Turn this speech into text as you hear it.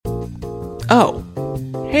Oh,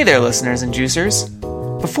 hey there listeners and juicers.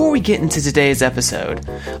 Before we get into today's episode,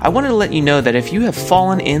 I wanted to let you know that if you have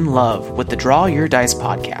fallen in love with the Draw Your Dice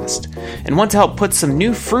podcast and want to help put some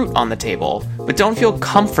new fruit on the table, but don't feel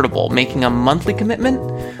comfortable making a monthly commitment,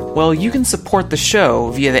 well, you can support the show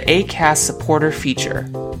via the Acast supporter feature.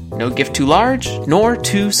 No gift too large, nor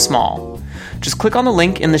too small. Just click on the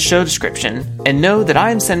link in the show description and know that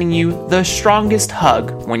I am sending you the strongest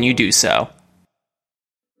hug when you do so.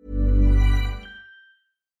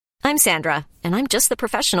 I'm Sandra, and I'm just the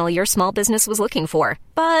professional your small business was looking for.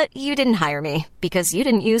 But you didn't hire me because you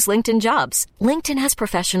didn't use LinkedIn Jobs. LinkedIn has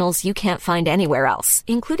professionals you can't find anywhere else,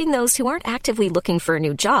 including those who aren't actively looking for a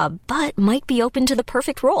new job, but might be open to the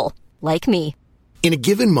perfect role, like me. In a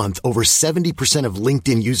given month, over 70% of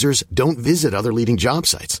LinkedIn users don't visit other leading job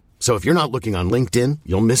sites. So if you're not looking on LinkedIn,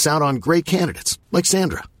 you'll miss out on great candidates, like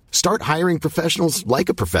Sandra. Start hiring professionals like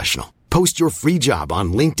a professional. Post your free job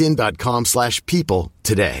on linkedin.com/people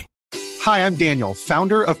today. Hi, I'm Daniel,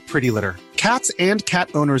 founder of Pretty Litter. Cats and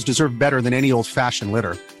cat owners deserve better than any old-fashioned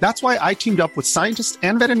litter. That's why I teamed up with scientists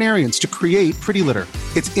and veterinarians to create Pretty Litter.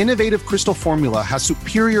 Its innovative crystal formula has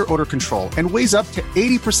superior odor control and weighs up to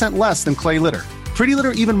 80% less than clay litter. Pretty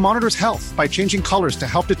Litter even monitors health by changing colors to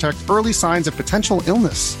help detect early signs of potential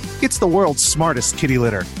illness. It's the world's smartest kitty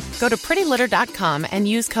litter. Go to prettylitter.com and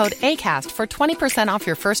use code ACAST for 20% off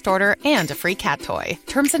your first order and a free cat toy.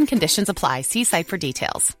 Terms and conditions apply. See site for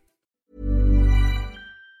details.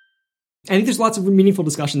 I think there's lots of meaningful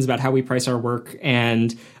discussions about how we price our work,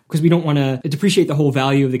 and because we don't want to depreciate the whole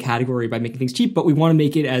value of the category by making things cheap, but we want to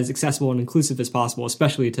make it as accessible and inclusive as possible,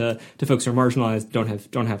 especially to folks who are marginalized,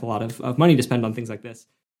 don't have a lot of money to spend on things like this.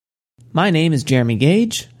 My name is Jeremy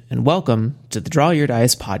Gage, and welcome to the Draw Your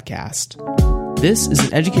Dice podcast. This is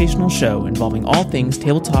an educational show involving all things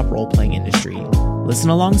tabletop role-playing industry.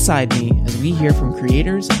 Listen alongside me as we hear from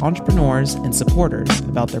creators, entrepreneurs, and supporters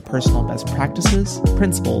about their personal best practices,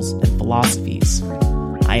 principles, and philosophies.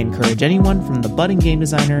 I encourage anyone from the budding game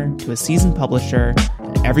designer to a seasoned publisher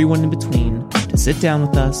and everyone in between to sit down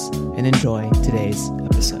with us and enjoy today's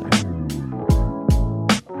episode.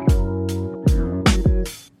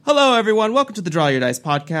 Hello, everyone. Welcome to the Draw Your Dice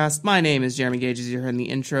podcast. My name is Jeremy Gage, as you heard in the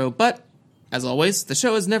intro, but as always, the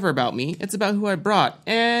show is never about me. It's about who I brought,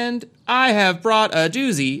 and I have brought a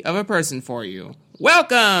doozy of a person for you.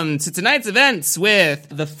 Welcome to tonight's events with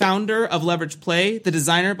the founder of Leverage Play, the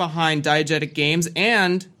designer behind Diegetic Games,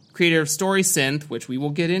 and creator of Story Synth, which we will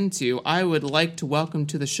get into. I would like to welcome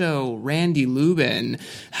to the show Randy Lubin.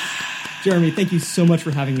 Jeremy, thank you so much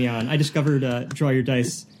for having me on. I discovered Draw Your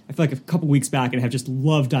Dice, I feel like a couple weeks back, and have just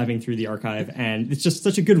loved diving through the archive, and it's just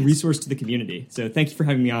such a good resource to the community. So thank you for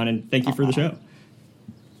having me on, and thank you for the show.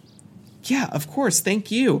 Yeah, of course.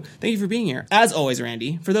 Thank you. Thank you for being here. As always,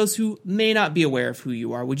 Randy, for those who may not be aware of who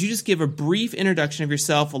you are, would you just give a brief introduction of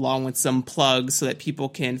yourself along with some plugs so that people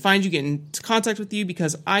can find you, get into contact with you,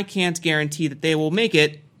 because I can't guarantee that they will make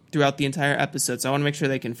it throughout the entire episode. So I want to make sure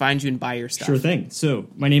they can find you and buy your stuff. Sure thing. So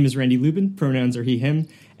my name is Randy Lubin. Pronouns are he, him.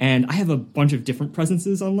 And I have a bunch of different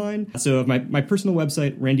presences online. So my personal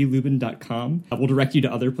website, randylubin.com, will direct you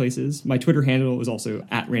to other places. My Twitter handle is also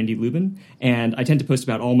 @randylubin, and I tend to post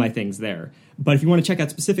about all my things there. But if you want to check out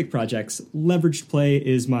specific projects, Leveraged Play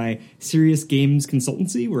is my serious games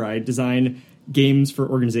consultancy where I design games for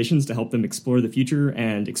organizations to help them explore the future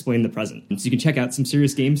and explain the present. So you can check out some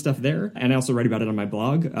serious game stuff there, and I also write about it on my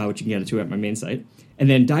blog, which you can get to at my main site. And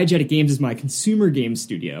then Diegetic Games is my consumer game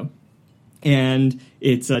studio. And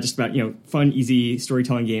it's just about, fun, easy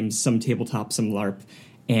storytelling games, some tabletop, some LARP.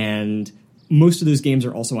 And most of those games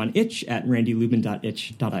are also on itch at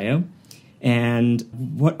randylubin.itch.io. And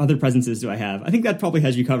what other presences do I have? I think that probably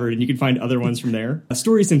has you covered, and you can find other ones from there.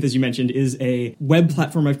 Story Synth, as you mentioned, is a web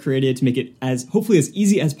platform I've created to make it hopefully as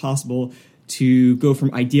easy as possible to go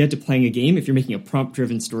from idea to playing a game if you're making a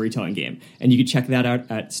prompt-driven storytelling game. And you can check that out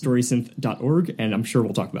at storysynth.org, and I'm sure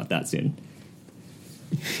we'll talk about that soon.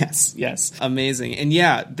 Yes. Amazing. And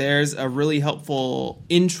yeah, there's a really helpful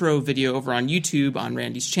intro video over on YouTube on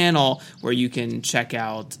Randy's channel where you can check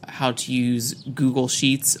out how to use Google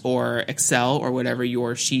Sheets or Excel or whatever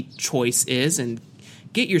your sheet choice is and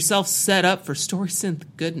get yourself set up for StorySynth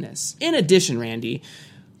goodness. In addition, Randy,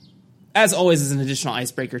 as always as an additional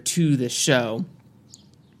icebreaker to this show,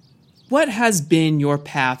 what has been your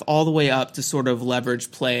path all the way up to sort of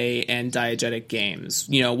Leverage Play and Diegetic Games?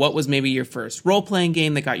 What was maybe your first role-playing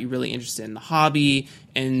game that got you really interested in the hobby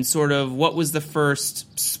and sort of what was the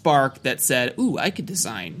first spark that said, ooh, I could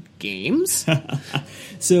design games?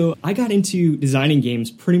 So I got into designing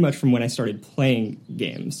games pretty much from when I started playing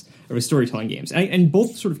games, or storytelling games. And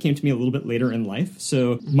both sort of came to me a little bit later in life.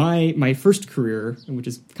 So my first career, which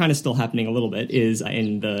is kind of still happening a little bit, is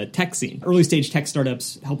in the tech scene. Early stage tech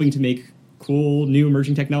startups helping to make cool, new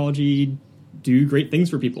emerging technology do great things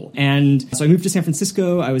for people. And so I moved to San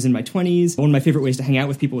Francisco. I was in my 20s. One of my favorite ways to hang out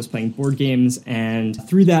with people was playing board games. And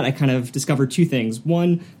through that, I kind of discovered two things.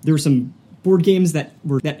 One, there were some board games that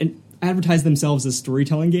advertised themselves as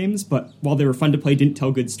storytelling games, but while they were fun to play, didn't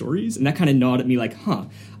tell good stories. And that kind of gnawed at me like,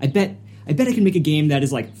 I bet I can make a game that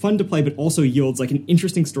is like fun to play, but also yields like an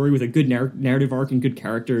interesting story with a good narrative arc and good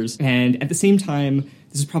characters. And at the same time,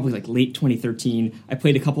 this is probably like late 2013, I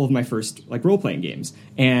played a couple of my first like role-playing games.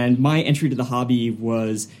 And my entry to the hobby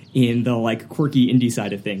was in the like quirky indie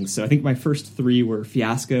side of things. So I think my first three were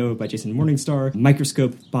Fiasco by Jason Morningstar,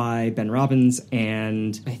 Microscope by Ben Robbins,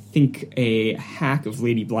 and I think a hack of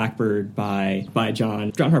Lady Blackbird by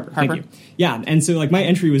John Harper. Thank you. Yeah, and so like my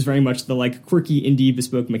entry was very much the like quirky indie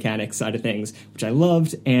bespoke mechanics side of things, which I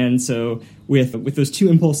loved. And so with those two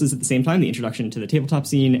impulses at the same time, the introduction to the tabletop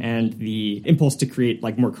scene and the impulse to create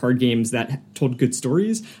like more card games that told good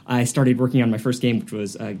stories, I started working on my first game, which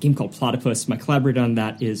was a game called Platypus. My collaborator on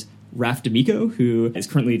that is Raf D'Amico, who is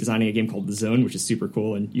currently designing a game called The Zone, which is super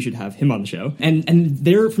cool, and you should have him on the show. And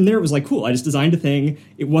from there, it was like, cool, I just designed a thing.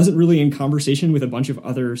 It wasn't really in conversation with a bunch of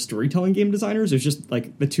other storytelling game designers. It was just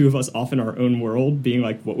like the two of us off in our own world being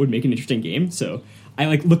like, what would make an interesting game? So I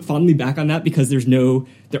like look fondly back on that because there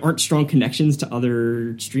aren't strong connections to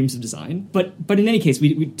other streams of design. But in any case,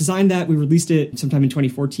 we designed that, we released it sometime in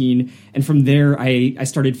 2014, and from there I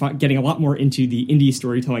started getting a lot more into the indie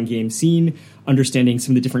storytelling game scene, understanding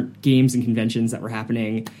some of the different games and conventions that were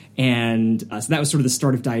happening, and so that was sort of the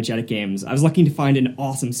start of Diegetic Games. I was lucky to find an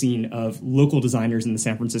awesome scene of local designers in the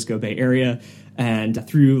San Francisco Bay Area, and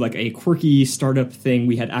through like a quirky startup thing,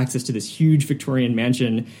 we had access to this huge Victorian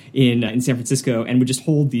mansion in San Francisco, and would just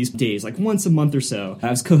hold these days, like once a month or so.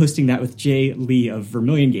 I was co-hosting that with Jay Lee of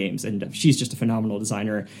Vermilion Games, and she's just a phenomenal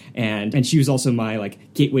designer, and she was also my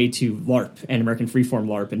like gateway to LARP and American Freeform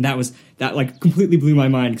LARP, and that like completely blew my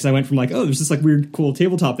mind because I went from like, oh, there's this like weird cool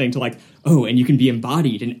tabletop thing to like, oh, and you can be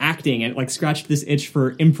embodied and acting, and it like scratched this itch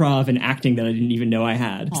for improv and acting that I didn't even know I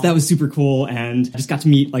had. So that was super cool, and I just got to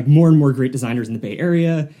meet like more and more great designers in the Bay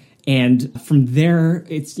Area. And from there,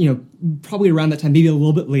 it's, probably around that time, maybe a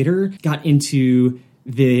little bit later, got into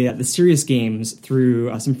the serious games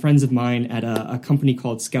through some friends of mine at a company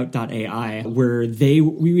called Scout.ai, where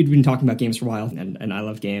we'd been talking about games for a while, and I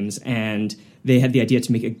love games, and they had the idea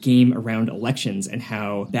to make a game around elections and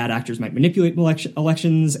how bad actors might manipulate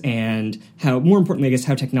elections, and how, more importantly, I guess,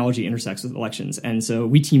 how technology intersects with elections. And so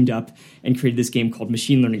we teamed up and created this game called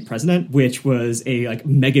Machine Learning President, which was a like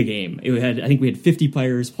mega game. I think we had 50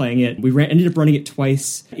 players playing it. We ended up running it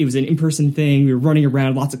twice. It was an in-person thing. We were running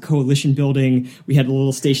around, lots of coalition building. We had a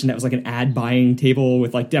little station that was like an ad buying table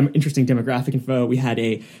with like interesting demographic info. We had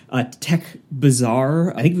a tech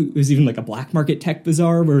bazaar. I think it was even like a black market tech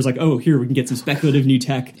bazaar where it was like, oh, here we can get some speculative new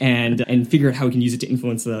tech and figure out how we can use it to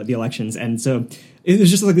influence the elections. And so it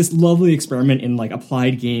was just like this lovely experiment in like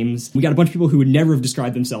applied games. We got a bunch of people who would never have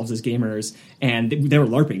described themselves as gamers, and they were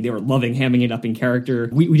LARPing. They were loving hamming it up in character.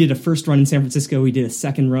 We did a first run in San Francisco. We did a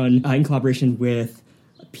second run in collaboration with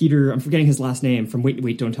Peter, I'm forgetting his last name, from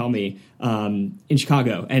Wait, Don't Tell Me, in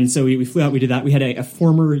Chicago. And so we flew out, we did that. We had a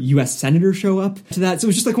former U.S. senator show up to that. So it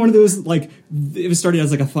was just like one of those, like, it was started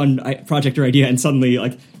as like a fun project or idea, and suddenly,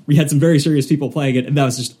 like, we had some very serious people playing it, and that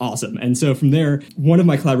was just awesome. And so from there, one of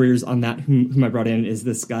my collaborators on that, whom I brought in, is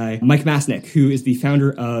this guy, Mike Masnick, who is the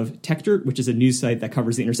founder of TechDirt, which is a news site that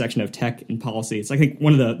covers the intersection of tech and policy. It's, I think,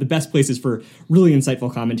 one of the best places for really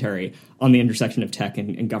insightful commentary on the intersection of tech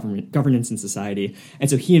and governance and society. And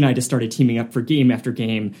so he and I just started teaming up for game after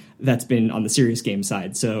game that's been on the serious game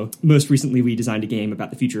side. So most recently, we designed a game about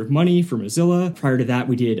the future of money for Mozilla. Prior to that,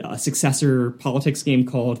 we did a successor politics game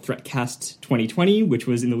called Threatcast 2020, which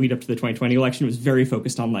was in the lead up to the 2020 election. It was very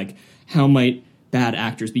focused on like how might bad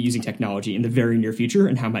actors be using technology in the very near future,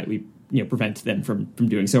 and how might we prevent them from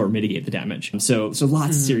doing so or mitigate the damage. So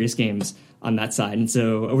lots of serious games on that side. And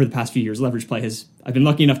so over the past few years, Leverage Play I've been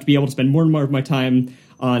lucky enough to be able to spend more and more of my time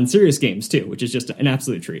on serious games too, which is just an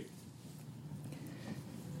absolute treat.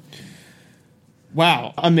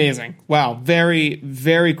 Wow, amazing. Wow, very,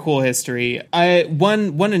 very cool history.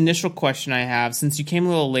 One initial question I have, since you came a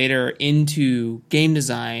little later into game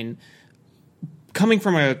design, coming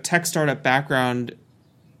from a tech startup background,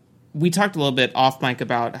 we talked a little bit off mic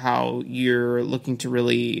about how you're looking to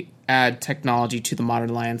really add technology to the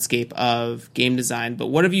modern landscape of game design, but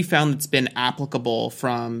what have you found that's been applicable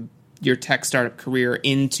from your tech startup career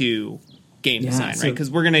into game design, right? Because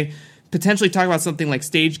we're going to potentially talk about something like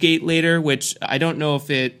StageGate later, which I don't know if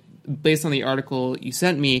it, based on the article you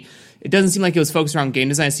sent me, it doesn't seem like it was focused around game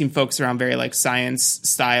design. It seemed focused around very like science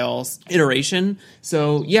style iteration.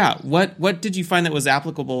 So yeah, what did you find that was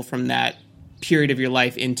applicable from that period of your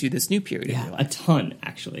life into this new period of your life? A ton,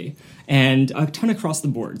 actually. And a ton across the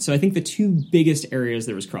board. So I think the two biggest areas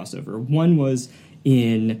there was crossover. One was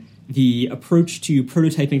in the approach to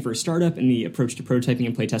prototyping for a startup and the approach to prototyping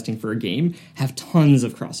and playtesting for a game have tons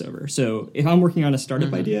of crossover. So if I'm working on a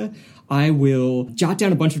startup idea, I will jot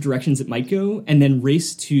down a bunch of directions it might go and then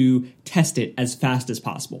race to test it as fast as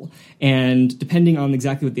possible. And depending on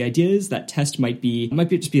exactly what the idea is, that test might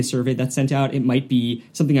just be a survey that's sent out. It might be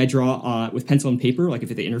something I draw with pencil and paper, like if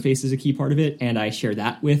the interface is a key part of it, and I share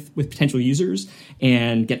that with potential users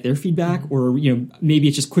and get their feedback. Or, maybe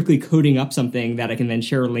it's just quickly coding up something that I can then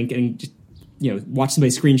share a link and just watch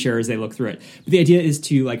somebody screen share as they look through it. But the idea is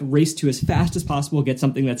to race to as fast as possible, get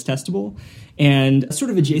something that's testable. And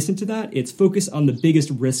sort of adjacent to that, it's focus on the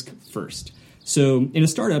biggest risk first. So in a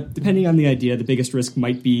startup, depending on the idea, the biggest risk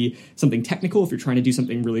might be something technical if you're trying to do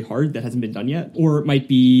something really hard that hasn't been done yet, or it might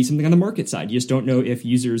be something on the market side. You just don't know if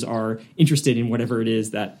users are interested in whatever it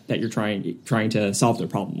is that you're trying to solve their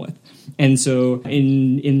problem with. And so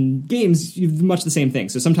in games, you've much the same thing.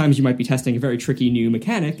 So sometimes you might be testing a very tricky new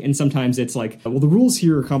mechanic, and sometimes it's like, well, the rules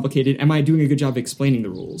here are complicated. Am I doing a good job explaining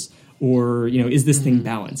the rules? Or, is this thing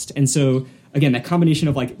balanced? And so again, that combination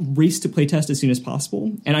of race to playtest as soon as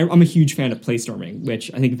possible. And I'm a huge fan of playstorming,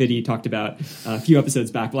 which I think Vidi talked about a few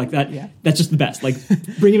episodes back. But that's just the best.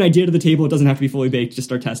 Bring an idea to the table. It doesn't have to be fully baked. Just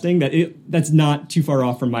start testing. That's not too far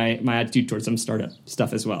off from my attitude towards some startup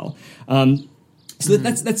stuff as well. So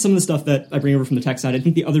that's some of the stuff that I bring over from the tech side. I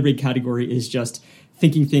think the other big category is just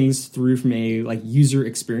thinking things through from a user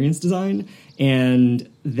experience design, and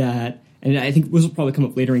I think this will probably come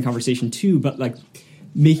up later in conversation too. But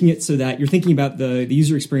making it so that you're thinking about the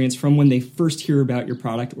user experience from when they first hear about your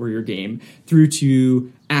product or your game through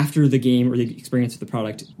to after the game or the experience of the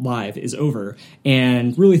product live is over,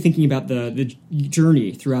 and really thinking about the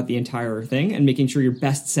journey throughout the entire thing and making sure you're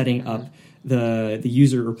best setting up the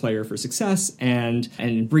user or player for success, and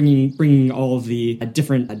bringing all of the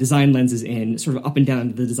different design lenses in sort of up and down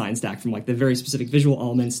the design stack, from the very specific visual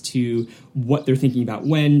elements to what they're thinking about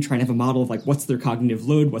when trying to have a model of what's their cognitive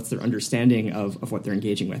load, what's their understanding of what they're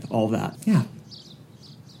engaging with, all of that.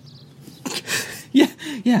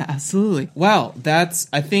 Yeah, absolutely. Wow,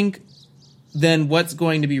 I think then what's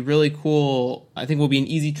going to be really cool, I think will be an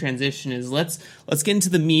easy transition, is let's get into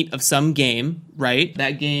the meat of some game, right?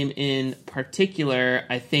 That game in particular,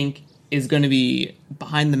 I think, is going to be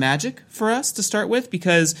Behind the Magic for us to start with,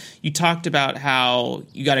 because you talked about how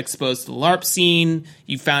you got exposed to the LARP scene,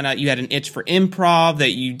 you found out you had an itch for improv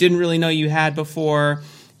that you didn't really know you had before,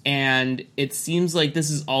 and it seems like this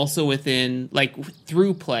is also within,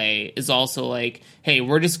 through play is also hey,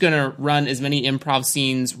 we're just going to run as many improv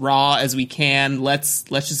scenes raw as we can. Let's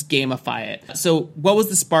just gamify it. So what was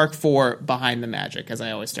the spark for Behind the Magic, as I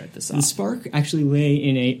always start this off? The spark actually lay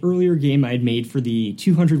in a earlier game I had made for the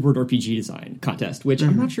 200-word RPG design contest, which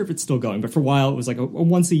I'm not sure if it's still going, but for a while it was a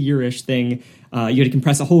once-a-year-ish thing. You had to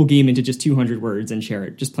compress a whole game into just 200 words and share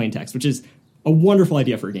it, just plain text, which is a wonderful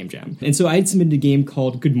idea for a game jam. And so I had submitted a game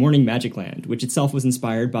called Good Morning Magic Land, which itself was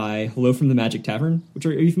inspired by Hello from the Magic Tavern, which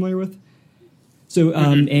are you familiar with? So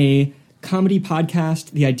a comedy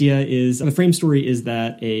podcast. The idea is, the frame story is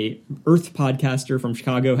that a Earth podcaster from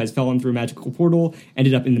Chicago has fallen through a magical portal,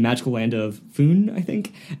 ended up in the magical land of Foon, I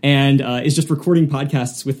think, and is just recording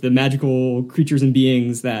podcasts with the magical creatures and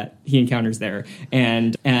beings that he encounters there.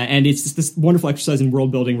 And it's just this wonderful exercise in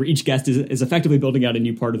world building where each guest is effectively building out a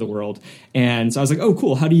new part of the world. And so I was like, oh,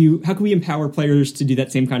 cool. How can we empower players to do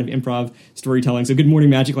that same kind of improv storytelling? So Good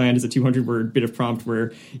Morning Magic Land is a 200-word bit of prompt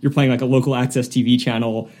where you're playing a local access TV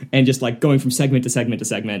channel and just going from segment to segment to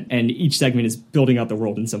segment, and each segment is building out the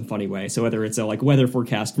world in some funny way. So whether it's a weather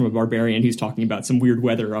forecast from a barbarian who's talking about some weird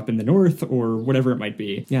weather up in the north, or whatever it might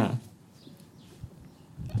be. Yeah.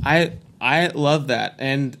 I love that,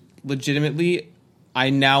 and legitimately I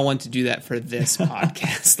now want to do that for this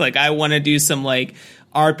podcast. I want to do some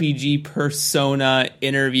RPG persona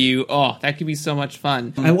interview. Oh, that could be so much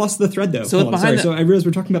fun. I lost the thread though. So I realized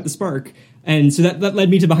we're talking about the spark, and so that led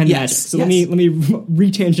me to Behind the Magic. So let me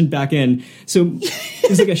re-tangent back in. So it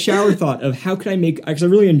was a shower thought of how could I make, because I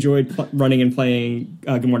really enjoyed running and playing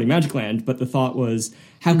Good Morning Magic Land, but the thought was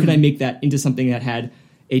how could I make that into something that had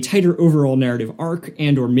a tighter overall narrative arc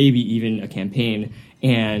and or maybe even a campaign.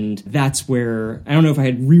 And that's where, I don't know if I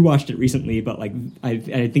had rewatched it recently, but like I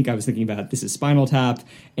think I was thinking about This Is Spinal Tap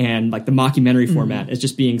and like the mockumentary format as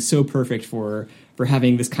just being so perfect for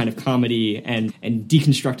having this kind of comedy and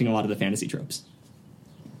deconstructing a lot of the fantasy tropes.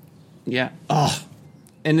 Yeah. Oh,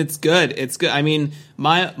 and it's good. It's good. I mean,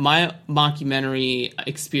 my mockumentary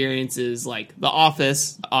experience is like The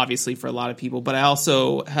Office, obviously for a lot of people, but I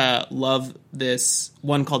also love this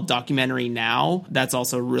one called Documentary Now. That's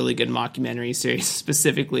also a really good mockumentary series.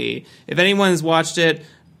 Specifically, if anyone's watched it,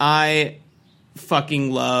 I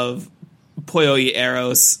fucking love Pollo y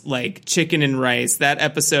Arroz, like chicken and rice. That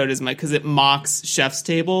episode is because it mocks chef's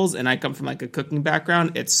tables, and I come from like a cooking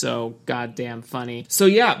background. It's so goddamn funny. So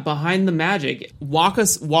yeah, Behind the Magic. Walk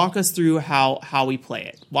us through how we play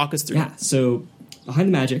it. Walk us through. Yeah. So Behind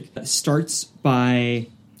the Magic starts by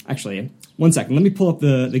actually. One second, let me pull up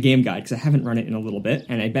the game guide because I haven't run it in a little bit,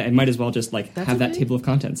 and I bet I might as well just like have that table of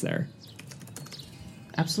contents there.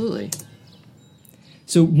 Absolutely.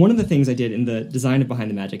 So one of the things I did in the design of Behind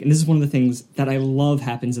the Magic, and this is one of the things that I love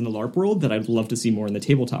happens in the LARP world that I'd love to see more in the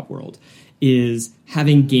tabletop world, is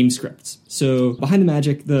having game scripts. So Behind the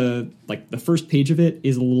Magic, the first page of it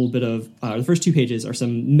is a little bit of the first 2 pages are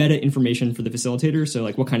some meta information for the facilitator. So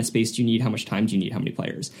like what kind of space do you need, how much time do you need, how many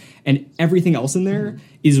players, and everything else in there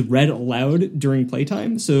is read aloud during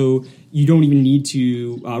playtime. So you don't even need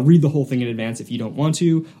to read the whole thing in advance if you don't want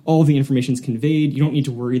to. All the information is conveyed. You don't need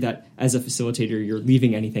to worry that as a facilitator you're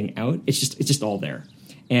leaving anything out. It's just all there.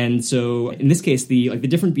 And so in this case, the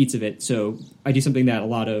different beats of it. So I do something that a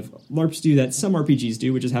lot of LARPs do that some RPGs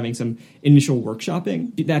do, which is having some initial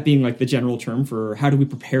workshopping. That being like the general term for how do we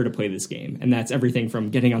prepare to play this game. And that's everything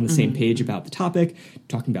from getting on the same page about the topic,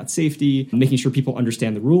 talking about safety, making sure people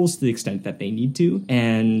understand the rules to the extent that they need to.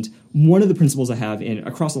 And one of the principles I have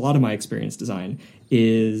across a lot of my experience design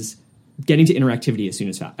is getting to interactivity as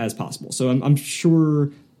soon as possible. So I'm sure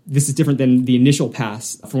this is different than the initial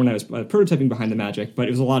pass for when I was prototyping Behind the Magic, but it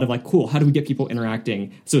was a lot of like, cool, how do we get people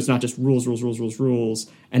interacting? So it's not just rules,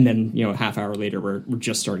 and then, a half hour later, we're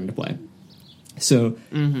just starting to play. So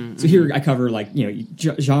here I cover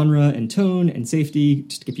genre and tone and safety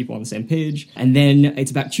just to get people on the same page. And then it's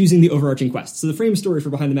about choosing the overarching quest. So the frame story for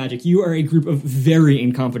Behind the Magic, you are a group of very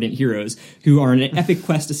incompetent heroes who are on an epic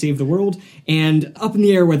quest to save the world and up in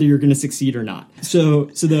the air whether you're going to succeed or not. So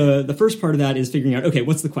the first part of that is figuring out, okay,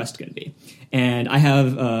 what's the quest going to be? And I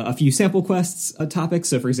have a few sample quests topics.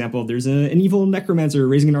 So for example, there's an evil necromancer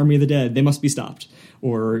raising an army of the dead. They must be stopped.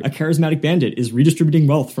 Or a charismatic bandit is redistributing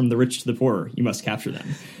wealth from the rich to the poor. You must capture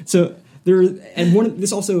them. So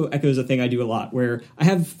this also echoes a thing I do a lot, where I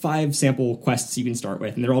have 5 sample quests you can start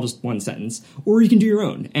with, and they're all just one sentence, or you can do your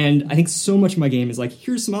own. And I think so much of my game is like,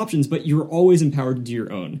 here's some options, but you're always empowered to do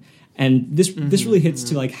your own. And this really hits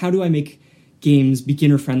to like, how do I make games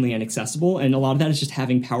beginner friendly and accessible? And a lot of that is just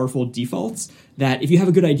having powerful defaults that if you have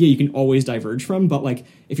a good idea, you can always diverge from. But like,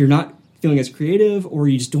 if you're not feeling as creative, or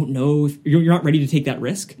you just don't know, if you're not ready to take that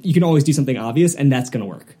risk, you can always do something obvious, and that's going to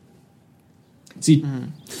work. So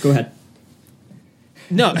go ahead.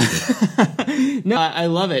 No, no, I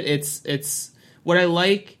love it. It's what I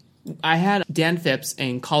like. I had Dan Phipps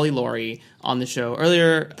and Collie Laurie on the show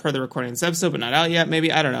earlier per the recording of this episode, but not out yet.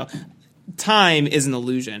 Maybe, I don't know. Time is an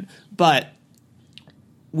illusion, but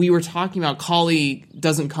we were talking about Collie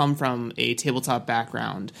doesn't come from a tabletop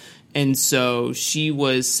background. And so she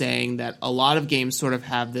was saying that a lot of games sort of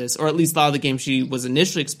have this, or at least a lot of the games she was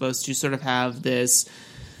initially exposed to sort of have this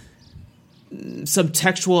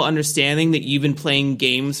subtextual understanding that you've been playing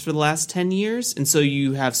games for the last 10 years. And so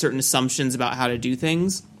you have certain assumptions about how to do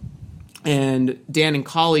things. And Dan and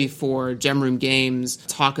Collie for Gem Room Games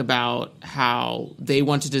talk about how they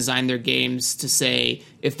want to design their games to say,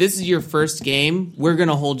 if this is your first game, we're going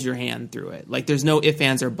to hold your hand through it. Like there's no ifs,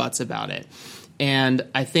 ands, or buts about it. And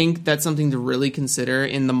I think that's something to really consider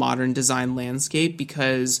in the modern design landscape,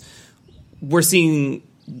 because we're seeing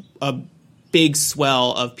a big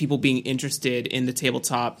swell of people being interested in the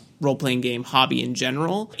tabletop role-playing game hobby in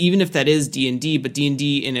general, even if that is D&D, but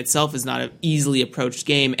D&D in itself is not an easily approached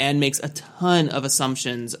game and makes a ton of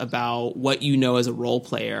assumptions about what you know as a role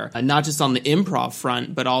player, not just on the improv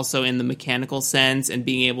front, but also in the mechanical sense and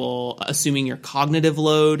assuming your cognitive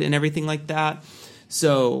load and everything like that.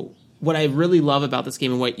 So what I really love about this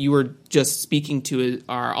game and what you were just speaking to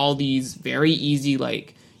are all these very easy,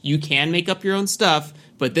 like, you can make up your own stuff,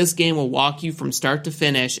 but this game will walk you from start to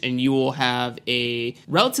finish, and you will have a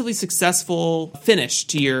relatively successful finish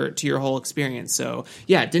to your whole experience. So,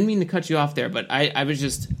 yeah, didn't mean to cut you off there, but I was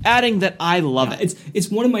just adding that I love it. It's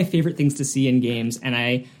one of my favorite things to see in games, and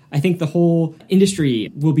I think the whole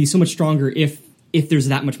industry will be so much stronger if if there's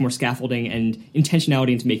that much more scaffolding and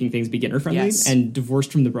intentionality into making things beginner friendly and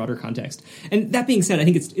divorced from the broader context. And that being said, I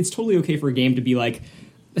think it's totally okay for a game to be like,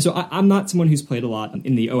 so I'm not someone who's played a lot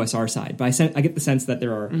in the OSR side, but I get the sense that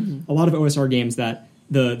there are a lot of OSR games that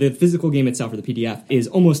the physical game itself, or the PDF, is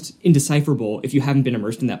almost indecipherable if you haven't been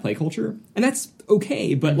immersed in that play culture. And that's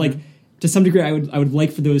okay, but like to some degree I would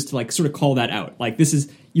like for those to like sort of call that out. Like, this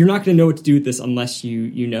is, you're not going to know what to do with this unless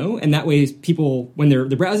you know. And that way people, when they're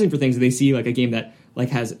browsing for things, they see like a game that like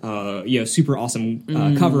has super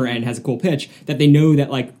awesome cover and has a cool pitch, that they know that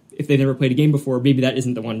like if they've never played a game before, maybe that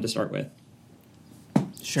isn't the one to start with.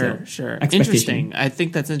 Sure. Interesting. I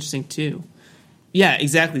think that's interesting too. Yeah,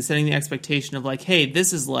 exactly. Setting the expectation of like, hey,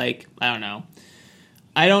 this is like, I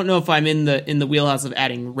don't know if I'm in the wheelhouse of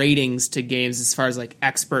adding ratings to games as far as like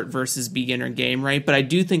expert versus beginner game, right? But I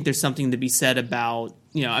do think there's something to be said about,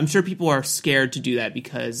 I'm sure people are scared to do that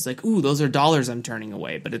because like, ooh, those are dollars I'm turning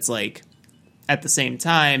away. But it's like, at the same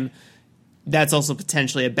time, that's also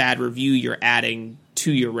potentially a bad review you're adding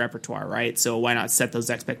to your repertoire, right? So why not set those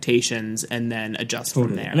expectations and then adjust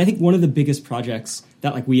from there? And I think one of the biggest projects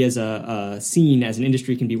that like we as a scene, as an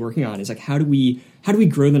industry, can be working on is like how do we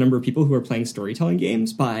grow the number of people who are playing storytelling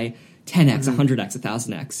games by 10x, 100x,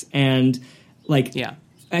 1000x, and like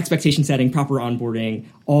expectation setting, proper onboarding,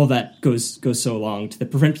 all that goes so long to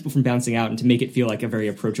prevent people from bouncing out and to make it feel like a very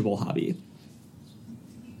approachable hobby.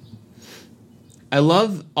 I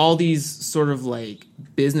love all these sort of like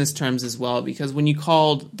business terms as well, because when you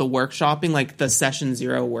called the workshopping, like the session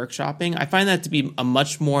 0 workshopping, I find that to be a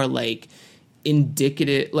much more like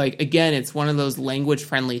indicative, like, again, it's one of those language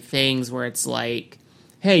friendly things where it's like,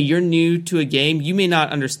 hey, you're new to a game. You may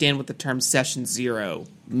not understand what the term session 0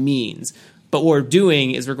 means, but what we're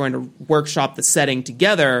doing is we're going to workshop the setting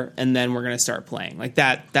together, and then we're going to start playing. Like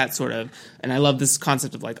that sort of, and I love this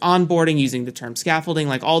concept of like onboarding, using the term scaffolding,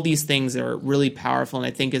 like all these things are really powerful, and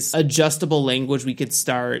I think it's adjustable language we could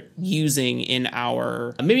start using in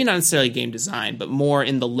our, maybe not necessarily game design, but more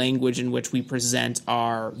in the language in which we present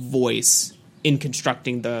our voice in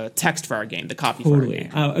constructing the text for our game, the copy for our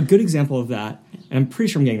game. A good example of that, and I'm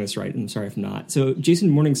pretty sure I'm getting this right, and I'm sorry if I'm not. So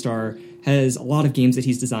Jason Morningstar has a lot of games that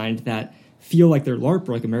he's designed that feel like they're LARP,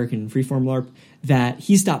 or like American freeform LARP, that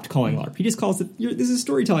he stopped calling LARP. He just calls it, this is a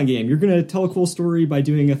storytelling game. You're going to tell a cool story by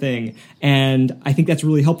doing a thing. And I think that's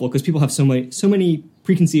really helpful because people have so many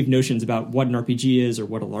preconceived notions about what an RPG is or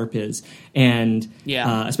what a LARP is. And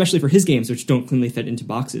especially for his games, which don't cleanly fit into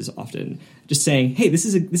boxes often, just saying, hey, this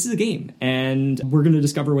is a game, and we're going to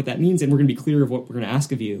discover what that means, and we're going to be clear of what we're going to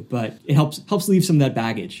ask of you. But it helps leave some of that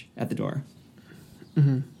baggage at the door.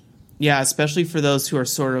 Mm-hmm. Yeah, especially for those who are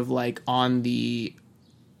sort of like on the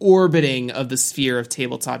orbiting of the sphere of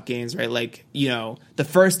tabletop games, right? Like, the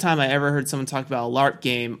first time I ever heard someone talk about a LARP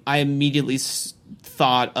game, I immediately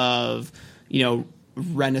thought of,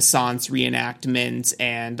 Renaissance reenactment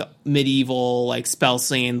and medieval like spell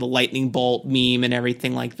slinging, the lightning bolt meme and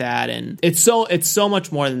everything like that. And it's so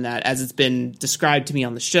much more than that as it's been described to me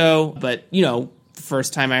on the show. But, the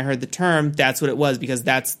first time I heard the term, that's what it was, because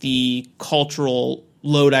that's the cultural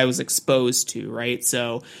load I was exposed to, right?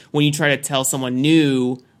 So when you try to tell someone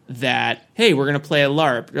new that, hey, we're going to play a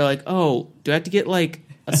LARP, you're like, oh, do I have to get like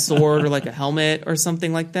a sword or like a helmet or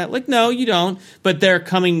something like that? Like, no, you don't. But they're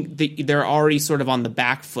already sort of on the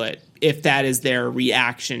back foot if that is their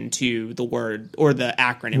reaction to the word or the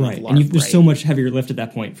acronym right. of LARP. And there's so much heavier lift at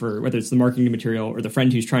that point for whether it's the marketing material or the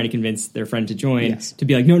friend who's trying to convince their friend to join to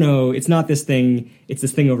be like, no, it's not this thing. It's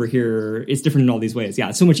this thing over here. It's different in all these ways. Yeah,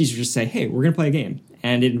 it's so much easier to just say, hey, we're going to play a game,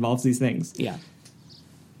 and it involves these things. Yeah.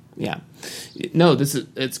 No,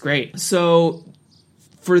 it's great. So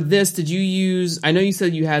for this, did you use, I know you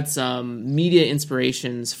said you had some media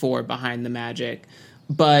inspirations for Behind the Magic,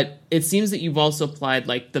 but it seems that you've also applied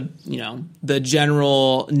like the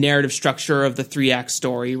general narrative structure of the 3-act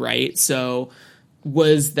story, right? So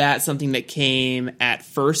was that something that came at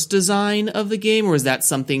first design of the game, or was that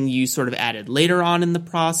something you sort of added later on in the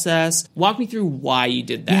process? Walk me through why you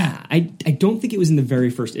did that. Yeah, I don't think it was in the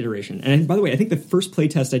very first iteration. And by the way, I think the first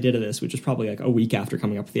playtest I did of this, which was probably like a week after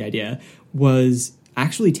coming up with the idea, was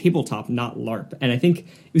actually tabletop, not LARP. And I think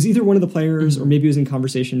it was either one of the players or maybe it was in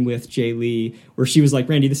conversation with Jay Lee where she was like,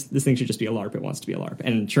 Randy, this thing should just be a LARP. It wants to be a LARP.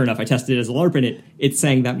 And sure enough, I tested it as a LARP and it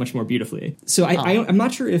sang that much more beautifully. So I'm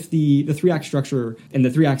not sure if the 3-act structure, and the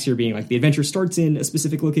 3 acts here being like the adventure starts in a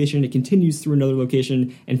specific location, it continues through another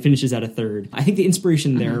location and finishes at a third. I think the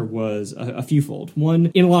inspiration there was a fewfold. One,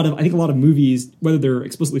 I think a lot of movies, whether they're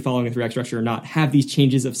explicitly following a 3-act structure or not, have these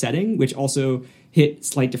changes of setting, which also hit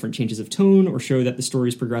slight different changes of tone or show that the story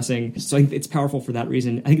is progressing. So I think it's powerful for that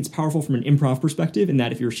reason. I think it's powerful from an improv perspective in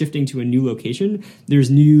that if you're shifting to a new location,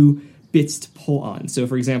 there's new bits to pull on. So,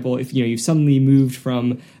 for example, if you've suddenly moved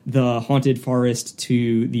from the haunted forest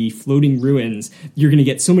to the floating ruins, you're going to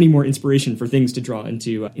get so many more inspiration for things to draw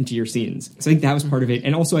into your scenes. So I think that was part of it.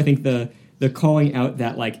 And also I think the calling out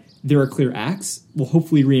that like there are clear acts will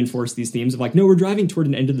hopefully reinforce these themes of like, no, we're driving toward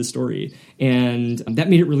an end of the story. And that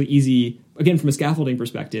made it really easy, again, from a scaffolding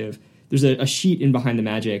perspective. There's a sheet in Behind the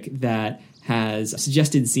Magic that has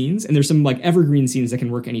suggested scenes, and there's some like evergreen scenes that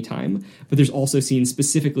can work anytime, but there's also scenes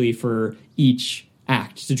specifically for each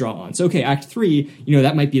act to draw on. So, okay, Act 3,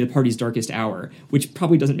 that might be the party's darkest hour, which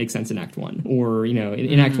probably doesn't make sense in Act 1. Or,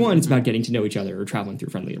 in Act 1, it's about getting to know each other or traveling through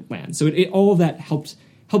friendly lands. So all of that helped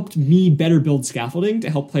me better build scaffolding to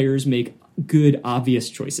help players make good, obvious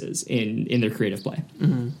choices in their creative play.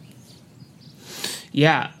 Mm-hmm.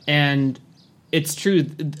 Yeah, and it's true.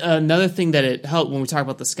 Another thing that it helped when we talk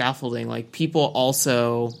about the scaffolding, like people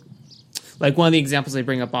also, like one of the examples I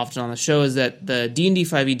bring up often on the show is that the D&D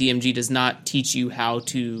 5e DMG does not teach you how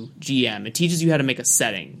to GM. It teaches you how to make a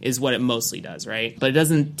setting is what it mostly does, right? But it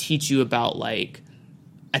doesn't teach you about like,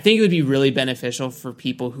 I think it would be really beneficial for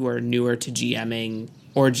people who are newer to GMing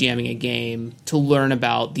or GMing a game to learn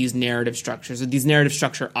about these narrative structures or these narrative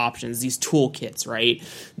structure options, these toolkits, right?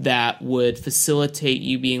 That would facilitate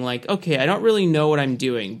you being like, okay, I don't really know what I'm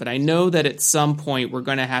doing, but I know that at some point we're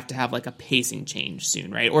going to have like a pacing change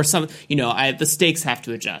soon, right? Or some, the stakes have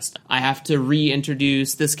to adjust. I have to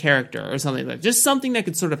reintroduce this character or something like that. Just something that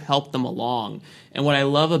could sort of help them along. And what I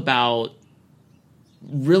love about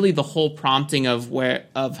really the whole prompting of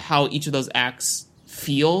how each of those acts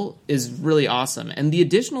feel is really awesome. And the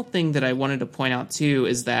additional thing that I wanted to point out too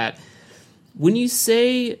is that when you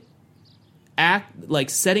say act, like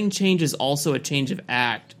setting change is also a change of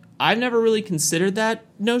act, I've never really considered that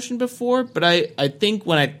notion before, but I think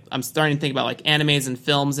when I'm starting to think about like animes and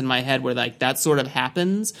films in my head where like that sort of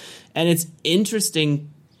happens, and it's interesting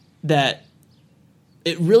that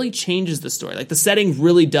it really changes the story. Like the setting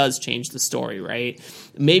really does change the story, right?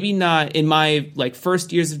 Maybe not in my like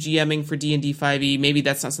first years of GMing for D&D 5e, maybe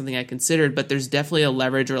that's not something I considered, but there's definitely a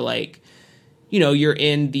leverage or like, you're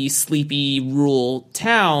in the sleepy rural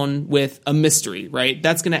town with a mystery, right?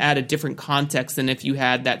 That's going to add a different context than if you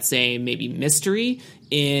had that same maybe mystery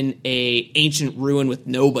in a ancient ruin with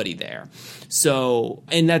nobody there. So,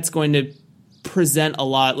 and that's going to present a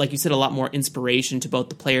lot, like you said, a lot more inspiration to both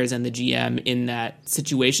the players and the GM in that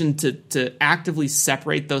situation to actively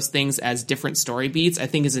separate those things as different story beats. I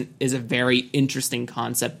think is a very interesting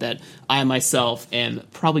concept that I myself am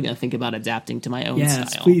probably going to think about adapting to my own style.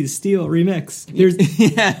 Yes, please steal, remix. There's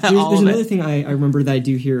another thing I remember that I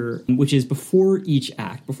do here, which is before each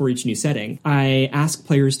act, before each new setting, I ask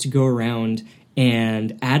players to go around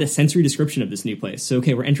and add a sensory description of this new place. So,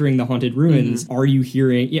 okay, we're entering the haunted ruins. Mm-hmm. Are you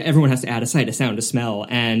hearing... Yeah, everyone has to add a sight, a sound, a smell.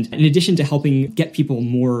 And in addition to helping get people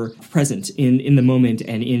more present in the moment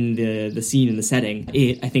and in the scene and the setting,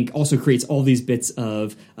 it, I think, also creates all these bits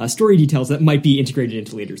of story details that might be integrated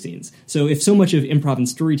into later scenes. So if so much of improv and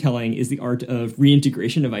storytelling is the art of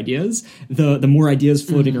reintegration of ideas, the more ideas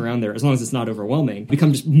floating around there, as long as it's not overwhelming,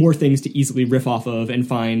 become just more things to easily riff off of and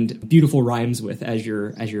find beautiful rhymes with as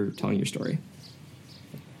you're telling your story.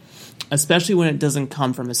 Especially when it doesn't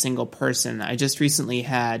come from a single person. I just recently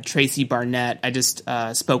had Tracy Barnett. I just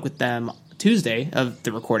spoke with them Tuesday of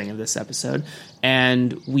the recording of this episode,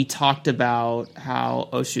 and we talked about how...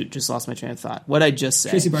 Oh, shoot, just lost my train of thought. What'd I just say?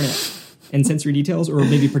 Tracy Barnett. And sensory details, or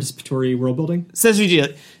maybe participatory world building? Sensory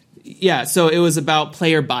details. Yeah, so it was about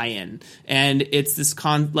player buy-in, and it's this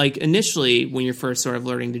like initially when you're first sort of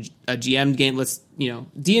learning a GM game,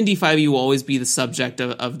 D&D 5e will always be the subject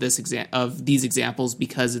of these examples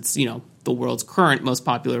because it's the world's current most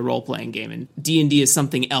popular role-playing game, and D&D is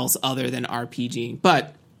something else other than RPGing,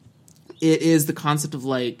 but it is the concept of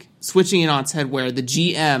like switching it on its head where the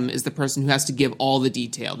GM is the person who has to give all the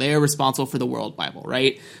detail. They are responsible for the world Bible,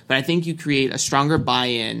 right? But I think you create a stronger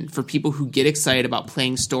buy-in for people who get excited about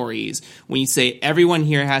playing stories when you say everyone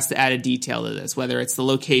here has to add a detail to this, whether it's the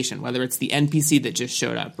location, whether it's the NPC that just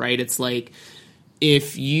showed up, right? It's like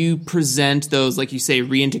if you present those, like you say,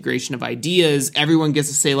 reintegration of ideas, everyone gets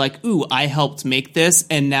to say like, ooh, I helped make this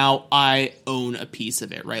and now I own a piece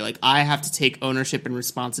of it, right? Like I have to take ownership and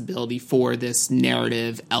responsibility for this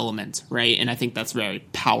narrative element, right? And I think that's very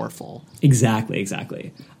powerful. Exactly.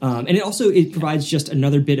 And it provides just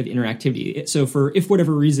another bit of interactivity. So if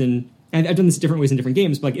whatever reason... And I've done this different ways in different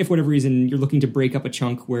games, but like if for whatever reason you're looking to break up a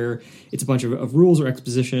chunk where it's a bunch of rules or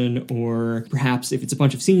exposition, or perhaps if it's a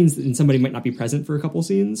bunch of scenes and somebody might not be present for a couple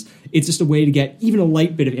scenes, it's just a way to get even a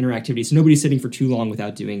light bit of interactivity so nobody's sitting for too long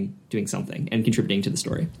without doing something and contributing to the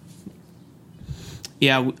story.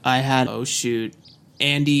 Yeah, I had,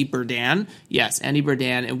 Andy Burdan. Yes, Andy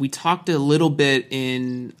Burdan. And we talked a little bit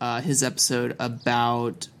in his episode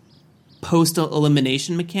about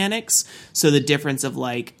post-elimination mechanics. So the difference of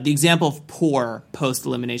like the example of poor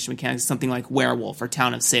post-elimination mechanics is something like Werewolf or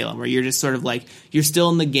Town of Salem, where you're just sort of like you're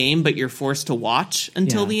still in the game but you're forced to watch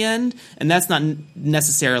until the end, and that's not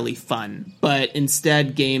necessarily fun. But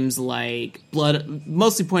instead games like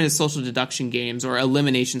mostly point of social deduction games or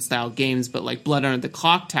elimination style games, but like Blood Under the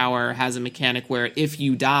Clock Tower has a mechanic where if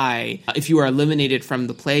you die, if you are eliminated from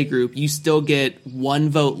the play group, you still get one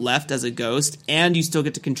vote left as a ghost, and you still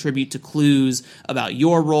get to contribute to clues about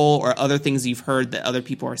your role or other things you've heard that other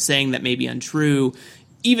people are saying that may be untrue,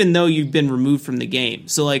 even though you've been removed from the game.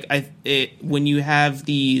 So like when you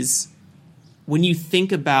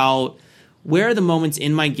think about where are the moments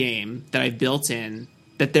in my game that I've built in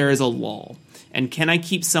that there is a lull, and can I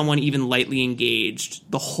keep someone even lightly engaged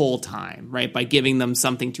the whole time, right? By giving them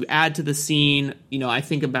something to add to the scene. You know, I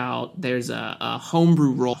think about there's a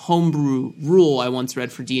homebrew rule I once read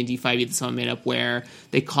for D&D 5e that someone made up where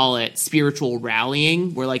they call it spiritual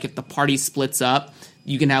rallying, where like if the party splits up,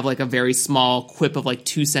 you can have like a very small quip of like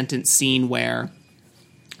 2-sentence scene where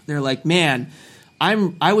they're like, man,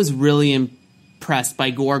 I was really impressed by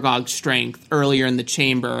Gorgog's strength earlier in the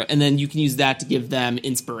chamber, and then you can use that to give them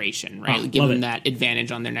inspiration, right? Give them that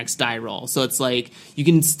advantage on their next die roll. So it's like you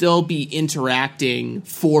can still be interacting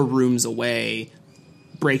 4 rooms away,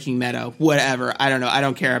 breaking meta, whatever. I don't know. I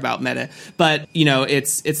don't care about meta. But, you know,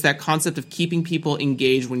 it's that concept of keeping people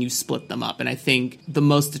engaged when you split them up. And I think the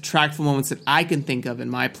most detractful moments that I can think of in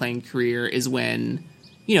my playing career is when,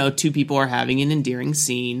 you know, 2 people are having an endearing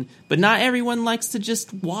scene, but not everyone likes to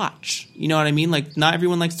just watch. You know what I mean? Like, not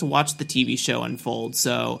everyone likes to watch the TV show unfold.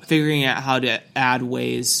 So figuring out how to add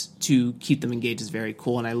ways to keep them engaged is very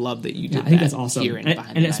cool, and I love that you did that. I think that's awesome.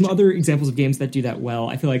 And some other examples of games that do that well,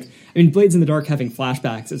 I feel like, I mean, Blades in the Dark having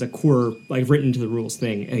flashbacks as a core, like, written into the rules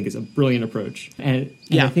thing, I think is a brilliant approach. And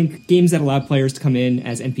I think games that allow players to come in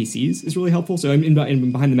as NPCs is really helpful. So in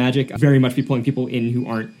Behind the Magic, very much be pulling people in who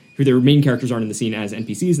their main characters aren't in the scene as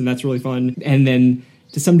NPCs, and that's really fun. And then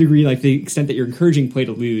to some degree, like the extent that you're encouraging play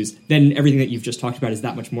to lose, then everything that you've just talked about is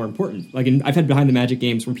that much more important. Like I've had Behind the Magic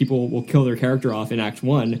games where people will kill their character off in Act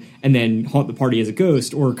 1 and then haunt the party as a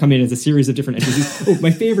ghost or come in as a series of different NPCs.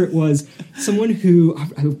 My favorite was someone who,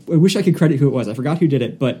 I wish I could credit who it was. I forgot who did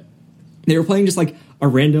it, but they were playing just like a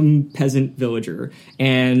random peasant villager,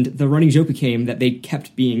 and the running joke became that they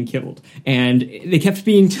kept being killed, and they kept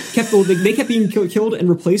being killed and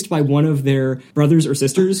replaced by one of their brothers or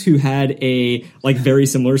sisters who had a like very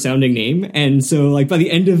similar sounding name. And so like by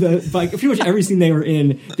the end of pretty much every scene they were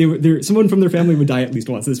in, someone from their family would die at least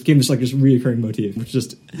once. This became just like this reoccurring motif, which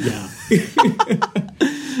just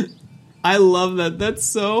I love that. That's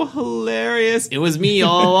so hilarious. It was me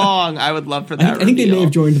all along. I would love for that. I think they may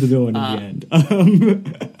have joined the villain in the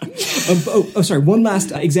end. Sorry. One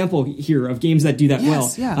last example here of games that do that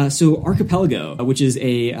well. Yeah. So Archipelago, which is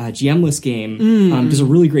a GM-less game, does a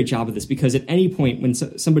really great job of this, because at any point when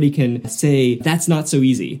somebody can say, that's not so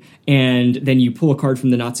easy, and then you pull a card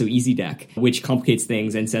from the not so easy deck, which complicates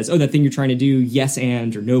things and says, oh, that thing you're trying to do, yes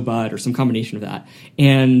and, or no but, or some combination of that.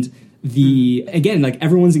 And again, like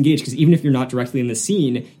everyone's engaged, because even if you're not directly in the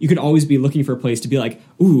scene, you could always be looking for a place to be like,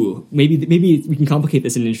 ooh, maybe we can complicate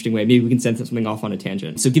this in an interesting way. Maybe we can send something off on a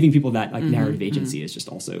tangent. So giving people that like narrative agency is just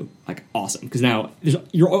also like awesome, because now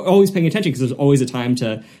you're always paying attention, because there's always a time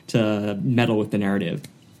to meddle with the narrative.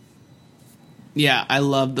 Yeah, I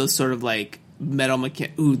love those sort of like metal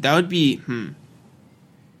mechanics. Ooh, that would be.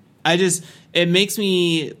 It makes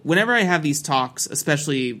me, whenever I have these talks,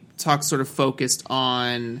 especially talks sort of focused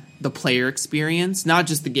on the player experience, not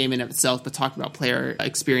just the game in itself, but talking about player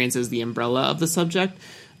experience as the umbrella of the subject,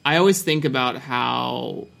 I always think about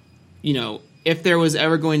how, you know, if there was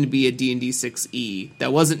ever going to be a D&D 6e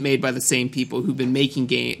that wasn't made by the same people who've been making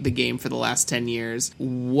the game for the last 10 years,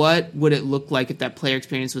 what would it look like if that player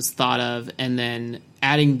experience was thought of, and then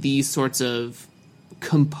adding these sorts of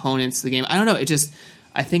components to the game? I don't know,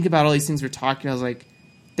 I think about all these things we're talking about. I was like,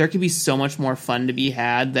 there could be so much more fun to be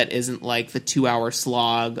had that isn't like the 2-hour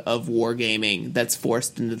slog of wargaming that's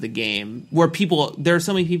forced into the game. Where there are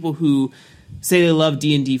so many people who say they love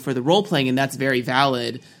D&D for the role-playing, and that's very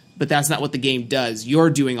valid, but that's not what the game does. You're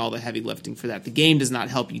doing all the heavy lifting for that. The game does not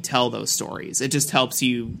help you tell those stories. It just helps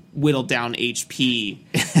you whittle down HP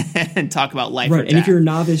and talk about life. Right, and if you're a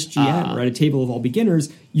novice GM or at a table of all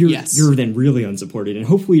beginners, you're then really unsupported, and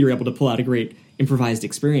hopefully you're able to pull out a great improvised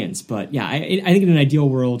experience. But yeah, I think in an ideal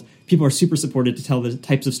world, people are super supported to tell the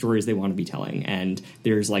types of stories they want to be telling, and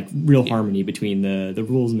there's like real harmony between the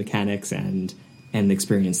rules and mechanics and the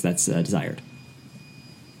experience that's desired.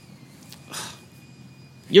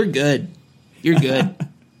 You're good. You're good.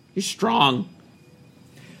 You're strong.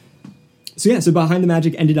 So Behind the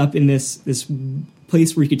Magic ended up in this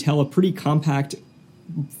place where you could tell a pretty compact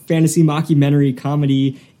fantasy mockumentary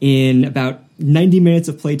comedy in about 90 minutes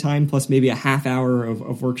of playtime plus maybe a half hour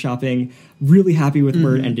of workshopping. Really happy with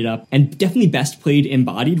where it ended up, and definitely best played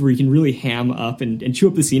embodied, where you can really ham up and chew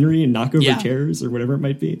up the scenery and knock over chairs or whatever it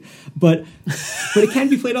might be. But it can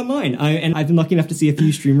be played online, and I've been lucky enough to see a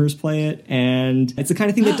few streamers play it, and it's the kind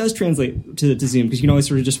of thing that does translate to Zoom, because you can always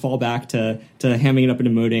sort of just fall back to hamming it up and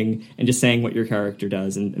emoting and just saying what your character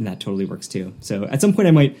does, and that totally works too. So at some point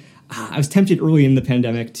I was tempted early in the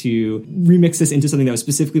pandemic to remix this into something that was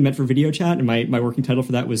specifically meant for video chat, and my working title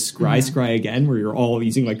for that was Scry Again, where you're all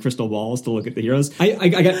using like crystal balls to look at the heroes. I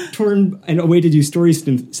got torn and a way to do story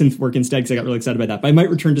synth work instead, because I got really excited by that. But I might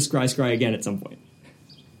return to Scry Again at some point.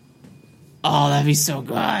 Oh, that'd be so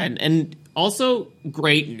good. And also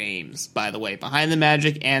great names, by the way. Behind the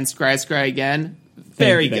Magic and Scry Again.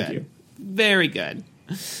 Very good. Thank you. Very good.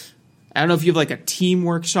 I don't know if you have like a team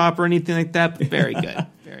workshop or anything like that, but very good.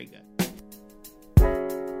 Very good.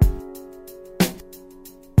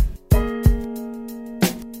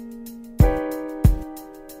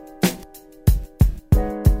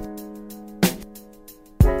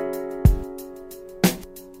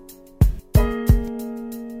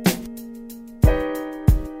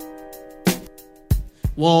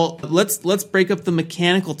 Well, let's break up the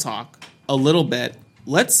mechanical talk a little bit.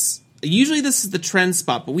 Usually this is the trend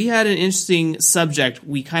spot, but we had an interesting subject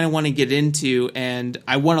we kind of want to get into, and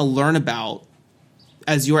I want to learn about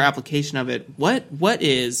as your application of it. What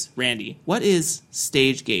is, Randy, what is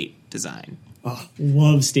stage gate design? Oh,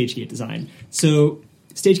 love stage gate design. So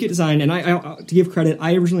stage gate design, and I to give credit,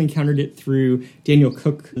 I originally encountered it through Daniel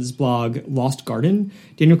Cook's blog, Lost Garden.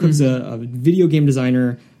 Daniel Cook's a video game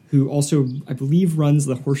designer who also, I believe, runs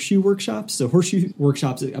the Horseshoe Workshops. So Horseshoe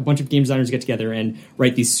Workshops, a bunch of game designers get together and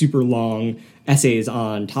write these super long essays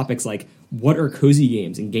on topics like what are cozy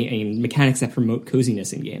games and mechanics that promote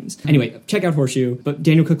coziness in games. Anyway, check out Horseshoe. But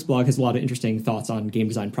Daniel Cook's blog has a lot of interesting thoughts on game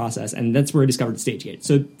design process, and that's where I discovered StageGate.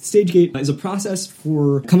 So StageGate is a process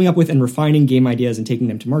for coming up with and refining game ideas and taking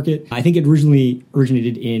them to market. I think it originally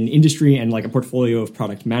originated in industry and like a portfolio of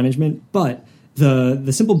product management, but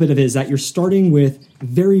the simple bit of it is that you're starting with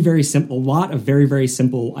a lot of very, very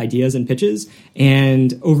simple ideas and pitches,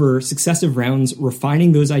 and over successive rounds,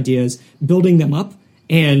 refining those ideas, building them up,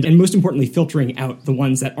 and most importantly, filtering out the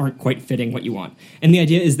ones that aren't quite fitting what you want. And the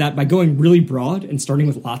idea is that by going really broad and starting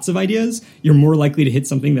with lots of ideas, you're more likely to hit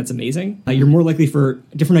something that's amazing. You're more likely for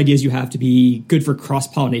different ideas you have to be good for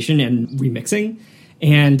cross-pollination and remixing.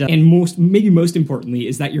 And most importantly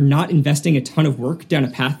is that you're not investing a ton of work down a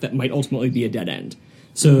path that might ultimately be a dead end.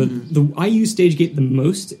 So I use StageGate the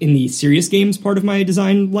most in the serious games part of my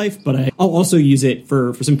design life, but I'll also use it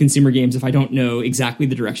for some consumer games if I don't know exactly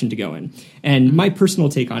the direction to go in. And my personal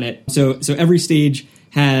take on it, so every stage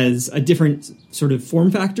has a different sort of form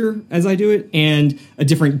factor as I do it, and a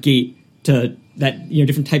different gate to that,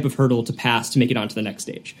 different type of hurdle to pass to make it onto the next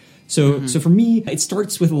stage. So for me, it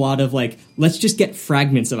starts with a lot of let's just get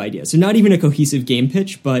fragments of ideas. So not even a cohesive game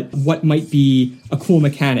pitch, but what might be a cool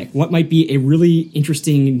mechanic? What might be a really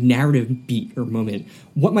interesting narrative beat or moment?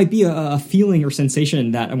 What might be a feeling or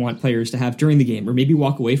sensation that I want players to have during the game or maybe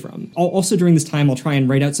walk away from? Also during this time, I'll try and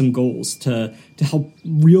write out some goals to help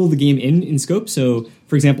reel the game in scope. So,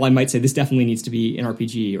 for example, I might say this definitely needs to be an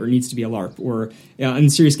RPG or needs to be a LARP, or on the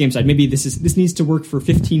serious game side, maybe this needs to work for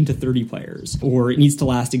 15 to 30 players, or it needs to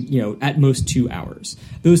last, at most 2 hours.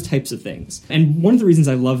 Those types of things. And one of the reasons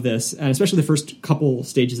I love this, and especially the first couple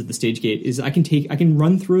stages of the stage gate, is I can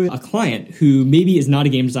run through a client who maybe is not a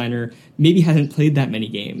game designer, maybe hasn't played that many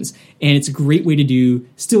games, and it's a great way to do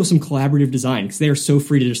still some collaborative design, because they are so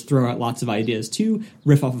free to just throw out lots of ideas too,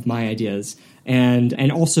 riff off of my ideas.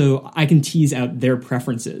 And also, I can tease out their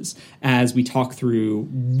preferences as we talk through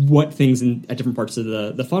what things at different parts of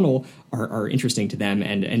the funnel are interesting to them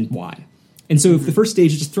and why. And so if the first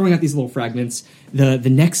stage is just throwing out these little fragments, the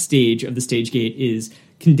next stage of the stage gate is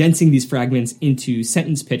condensing these fragments into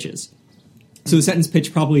sentence pitches. So a sentence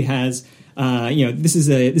pitch probably has, this is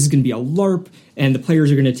going to be a LARP, and the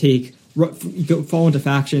players are going to fall into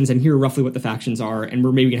factions and hear roughly what the factions are, and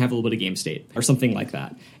we're maybe going to have a little bit of game state or something like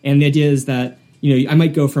that. And the idea is that, I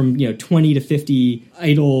might go from, 20 to 50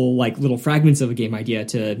 idle, little fragments of a game idea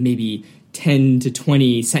to maybe 10 to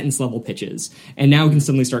 20 sentence level pitches. And now we can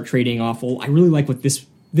suddenly start trading off, well, I really like what this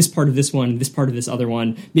part of this one, this part of this other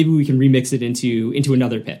one, maybe we can remix it into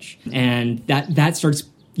another pitch. And that starts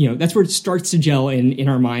that's where it starts to gel in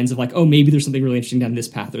our minds of like, oh, maybe there's something really interesting down this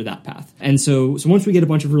path or that path. And so once we get a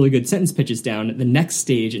bunch of really good sentence pitches down, the next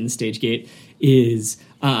stage in the stage gate is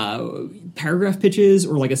paragraph pitches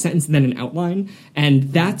or like a sentence and then an outline.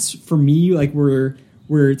 And that's, for me, like where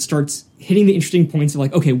it starts hitting the interesting points of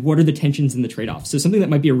like, okay, what are the tensions and the trade-offs? So something that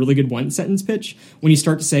might be a really good one-sentence pitch, when you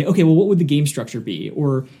start to say, okay, well, what would the game structure be?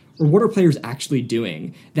 Or what are players actually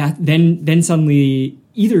doing? That then suddenly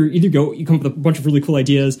either you come up with a bunch of really cool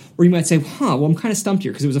ideas, or you might say, well, I'm kind of stumped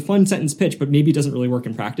here because it was a fun sentence pitch, but maybe it doesn't really work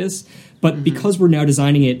in practice. But because we're now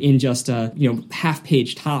designing it in just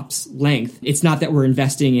half-page tops length, it's not that we're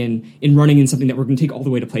investing in running in something that we're going to take all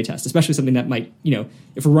the way to playtest, especially something that might,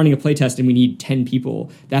 if we're running a playtest and we need 10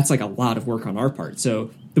 people, that's like a lot of work on our part.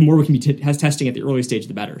 So the more we can be testing at the early stage,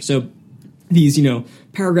 the better. So these,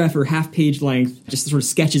 paragraph or half-page length, just sort of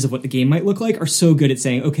sketches of what the game might look like, are so good at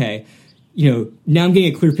saying, okay, now I'm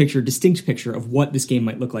getting a clear picture, distinct picture of what this game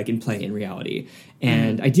might look like in play in reality.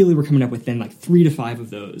 And ideally, we're coming up with then like 3 to 5 of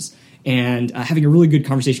those and having a really good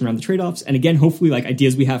conversation around the trade-offs. And again, hopefully like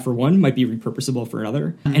ideas we have for one might be repurposable for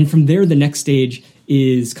another. And from there, the next stage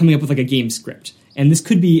is coming up with like a game script. And this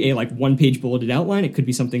could be a like 1-page bulleted outline. It could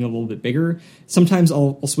be something a little bit bigger. Sometimes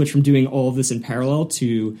I'll switch from doing all of this in parallel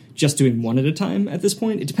to just doing one at a time at this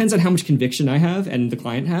point. It depends on how much conviction I have and the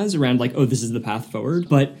client has around like, oh, this is the path forward.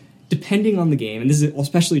 But depending on the game, and this is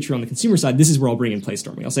especially true on the consumer side, this is where I'll bring in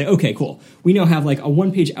playstorming. I'll say, okay, cool. We now have like a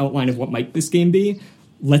 1-page outline of what might this game be.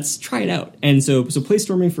 Let's try it out. And so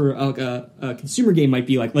playstorming for a consumer game might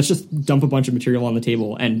be like, let's just dump a bunch of material on the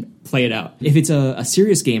table and play it out. If it's a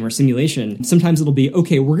serious game or simulation, sometimes it'll be,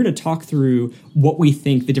 okay, we're going to talk through what we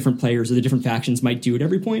think the different players or the different factions might do at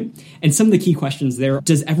every point. And some of the key questions there,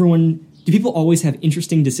 do people always have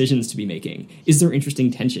interesting decisions to be making? Is there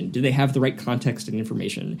interesting tension? Do they have the right context and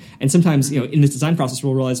information? And sometimes, in this design process,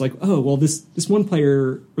 we'll realize like, oh, well, this one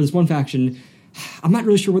player or this one faction, I'm not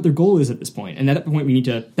really sure what their goal is at this point. And at that point, we need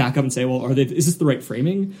to back up and say, well, is this the right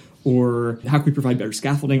framing? Or how can we provide better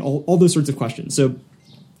scaffolding? All those sorts of questions. So,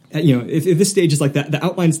 if this stage is like the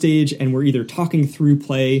outline stage and we're either talking through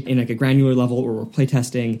play in like a granular level or we're play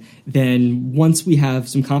testing, then once we have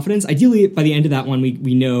some confidence, ideally by the end of that one,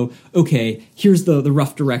 we know, okay, here's the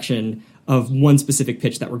rough direction of one specific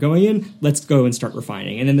pitch that we're going in. Let's go and start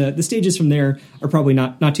refining. And then the stages from there are probably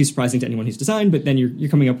not too surprising to anyone who's designed, but then you're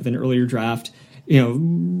coming up with an earlier draft,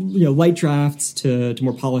 light drafts to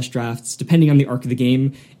more polished drafts. Depending on the arc of the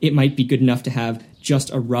game, it might be good enough to have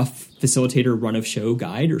just a rough facilitator run of show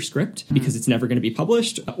guide or script because it's never going to be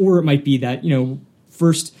published. Or it might be that,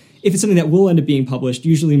 first, if it's something that will end up being published,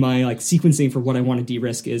 usually my like sequencing for what I want to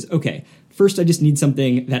de-risk is, okay, first I just need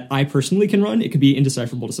something that I personally can run. It could be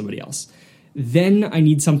indecipherable to somebody else. Then I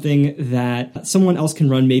need something that someone else can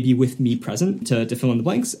run maybe with me present to fill in the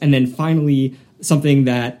blanks. And then finally, something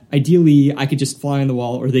that ideally I could just fly on the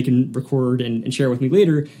wall or they can record and share with me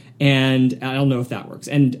later. And I don't know if that works.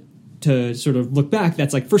 And to sort of look back,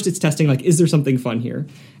 that's like, first it's testing, like, is there something fun here?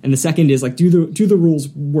 And the second is like, do the rules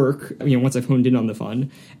work? Once I've honed in on the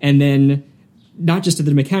fun. And then not just do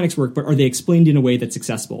the mechanics work, but are they explained in a way that's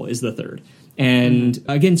accessible is the third. And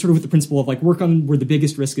again, sort of with the principle of like work on where the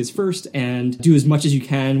biggest risk is first and do as much as you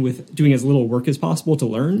can with doing as little work as possible to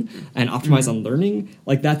learn and optimize on learning.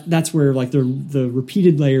 Like that's where like the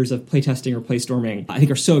repeated layers of playtesting or playstorming I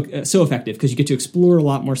think are so effective because you get to explore a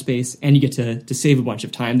lot more space and you get to save a bunch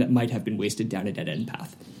of time that might have been wasted down a dead-end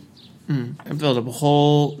path. I built up a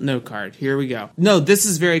whole note card. Here we go. No, this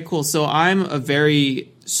is very cool. So I'm a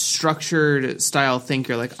very structured style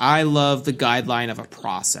thinker. Like I love the guideline of a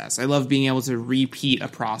process. I love being able to repeat a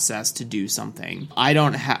process to do something.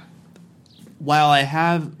 While I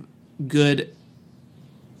have good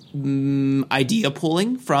idea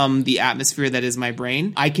pulling from the atmosphere that is my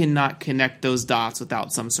brain, I cannot connect those dots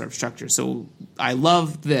without some sort of structure. So I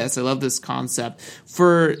love this. I love this concept.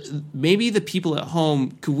 For maybe the people at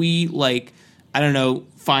home, could we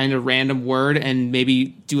find a random word and maybe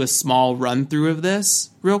do a small run through of this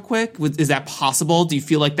real quick? Is that possible? Do you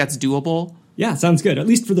feel like that's doable? Yeah, sounds good. At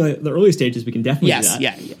least for the early stages, we can definitely do that.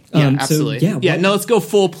 Yeah, absolutely. No, let's go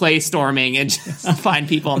full play storming and just find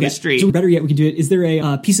people on the street. So better yet, we can do it. Is there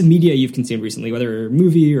a piece of media you've consumed recently, whether a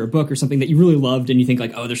movie or a book or something that you really loved and you think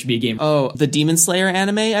like, oh, there should be a game? Oh, the Demon Slayer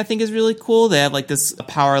anime I think is really cool. They have like this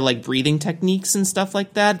power like breathing techniques and stuff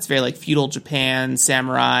like that. It's very like feudal Japan,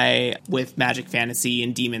 samurai with magic fantasy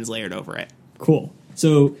and demons layered over it. Cool.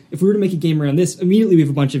 So if we were to make a game around this, immediately we have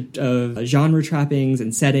a bunch of genre trappings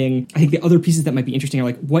and setting. I think the other pieces that might be interesting are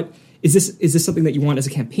like, what is this? Is this something that you want as a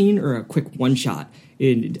campaign or a quick one shot?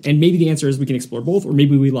 And maybe the answer is we can explore both, or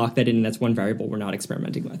maybe we lock that in and that's one variable we're not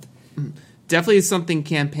experimenting with. definitely something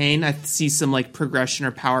campaign. I see some like progression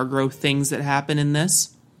or power growth things that happen in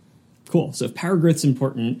this. Cool. So if power growth's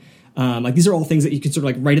important, like these are all things that you can sort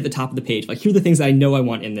of like right at the top of the page. Like here are the things that I know I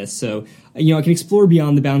want in this. So, you know, I can explore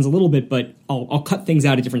beyond the bounds a little bit, but I'll cut things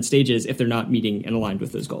out at different stages if they're not meeting and aligned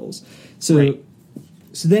with those goals. So, right.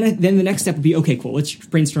 So then the next step would be, okay, cool, let's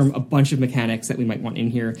brainstorm a bunch of mechanics that we might want in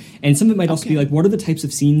here. And some of it might also be like, what are the types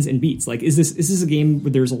of scenes and beats? Like, is this a game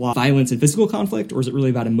where there's a lot of violence and physical conflict, or is it really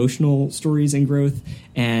about emotional stories and growth?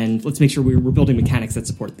 And let's make sure we're building mechanics that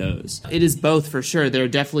support those. It is both, for sure. There are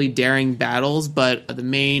definitely daring battles, but the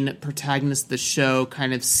main protagonist of the show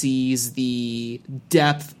kind of sees the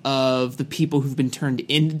depth of the people who've been turned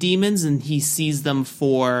into demons, and he sees them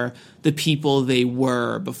for the people they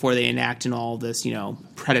were before they enact in all this, you know,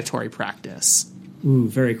 predatory practice. Ooh,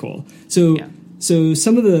 very cool. So So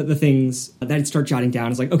some of the things that I'd start jotting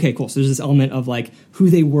down is like, okay, cool. So there's this element of like who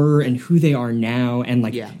they were and who they are now. And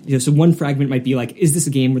like, you know, so one fragment might be like, is this a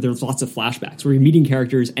game where there's lots of flashbacks where you're meeting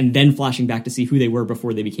characters and then flashing back to see who they were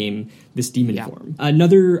before they became this demon form?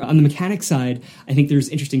 Another, on the mechanic side, I think there's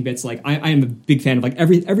interesting bits. Like I am a big fan of like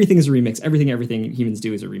everything is a remix. Everything humans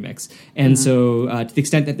do is a remix. And so to the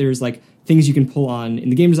extent that there's like things you can pull on in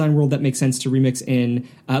the game design world that makes sense to remix in,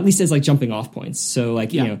 at least as like jumping off points. So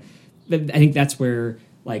like, you know, I think that's where,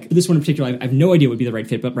 like, this one in particular, I have no idea what would be the right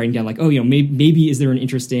fit, but writing down, like, oh, you know, maybe is there an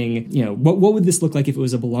interesting, you know, what would this look like if it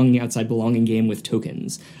was a belonging outside belonging game with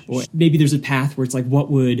tokens? Or maybe there's a path where it's like,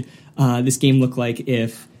 what would this game look like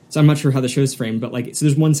if, so I'm not sure how the show's framed, but, like, so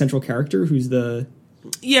there's one central character who's the...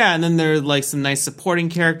 Yeah, and then there are, like, some nice supporting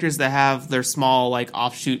characters that have their small, like,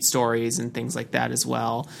 offshoot stories and things like that as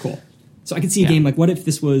well. Cool. So I could see a game, like, what if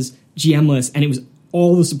this was GM-less and it was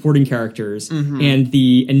all the supporting characters and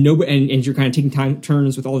you're kind of taking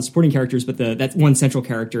turns with all the supporting characters, but that one central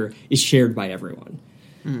character is shared by everyone.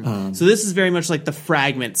 So this is very much like the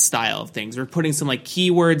fragment style of things. We're putting some like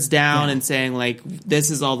keywords down and saying like,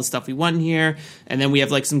 this is all the stuff we want in here. And then we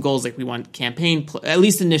have like some goals, like we want campaign play, at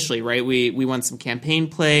least initially, right? We want some campaign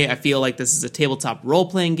play. I feel like this is a tabletop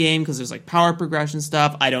role-playing game because there's like power progression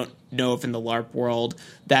stuff. I don't know if in the LARP world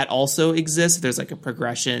that also exists. There's like a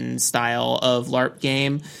progression style of LARP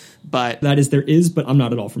game. But there is, but I'm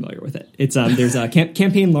not at all familiar with it. It's there's a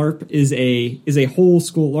campaign LARP is a whole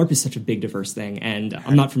school. LARP is such a big diverse thing, and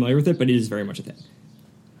I'm not familiar with it, but it is very much a thing.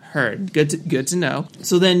 Heard. Good to know.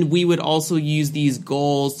 So then we would also use these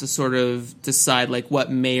goals to sort of decide like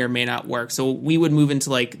what may or may not work. So we would move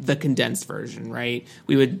into like the condensed version, right?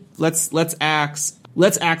 We would let's axe the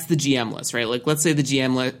GM list, right? Like, let's say the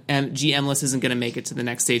GM list isn't going to make it to the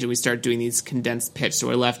next stage, and we start doing these condensed pitch. So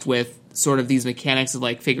we're left with sort of these mechanics of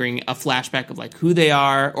like figuring a flashback of like who they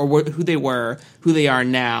are or who they were, who they are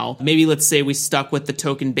now. Maybe let's say we stuck with the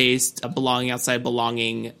token-based belonging outside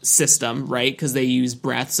belonging system, right? Because they use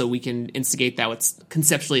breath, so we can instigate that with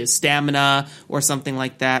conceptually as stamina or something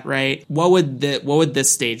like that, right? What would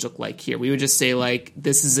this stage look like here? We would just say like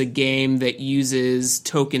this is a game that uses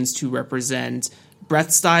tokens to represent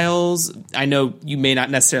breath styles. I know you may not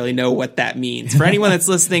necessarily know what that means. For anyone that's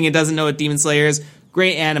listening and doesn't know what Demon Slayer is,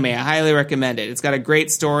 great anime. I highly recommend it. It's got a great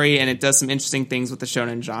story, and it does some interesting things with the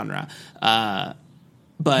shonen genre.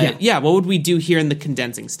 But what would we do here in the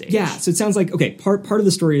condensing stage? Yeah, so it sounds like, okay, part of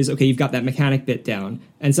the story is, okay, you've got that mechanic bit down,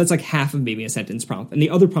 and so that's like half of maybe a sentence prompt. And the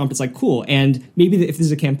other prompt is like, cool, and maybe if this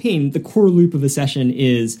is a campaign, the core loop of a session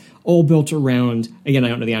is all built around, again, I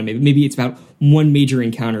don't know the anime, but maybe it's about one major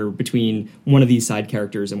encounter between one of these side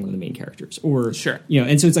characters and one of the main characters. Or, you know,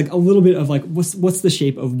 and so it's like a little bit of like, what's the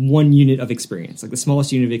shape of one unit of experience, like the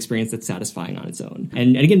smallest unit of experience that's satisfying on its own.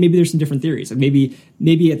 And again, maybe there's some different theories. Like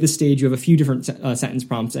maybe at this stage you have a few different sentence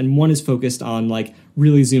prompts, and one is focused on like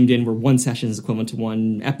really zoomed in where one session is equivalent to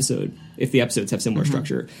one episode, if the episodes have similar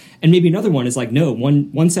structure. And maybe another one is like, no,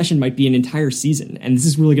 one session might be an entire season, and this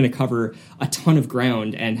is really going to cover a ton of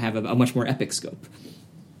ground and have a much more epic scope.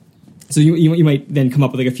 So you might then come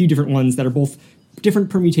up with like a few different ones that are both different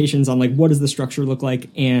permutations on like what does the structure look like,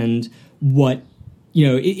 and what, you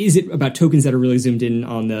know, is it about tokens that are really zoomed in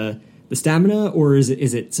on the stamina, or is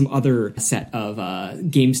it some other set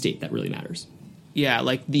of game state that really matters? Yeah,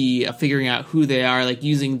 like the figuring out who they are, like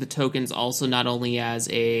using the tokens also not only as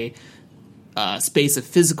a space of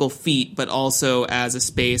physical feat, but also as a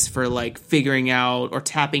space for like figuring out or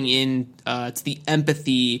tapping in to the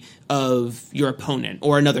empathy of your opponent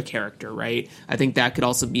or another character, right? I think that could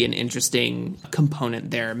also be an interesting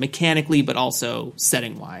component there, mechanically, but also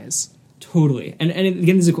setting-wise. Totally. And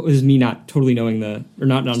again, this is me not totally knowing not at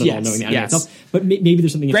all knowing the anime itself, but maybe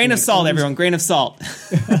there's something... Grain of salt, everyone, grain of salt.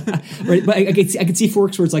 Right, but I could see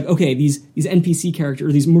forks where it's like, okay, these NPC characters,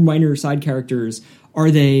 or these more minor side characters,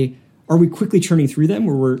 are they are we quickly churning through them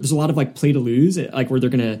where there's a lot of like play to lose, like where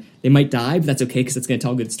they might die, but that's okay because it's going to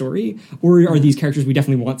tell a good story? Or are these characters we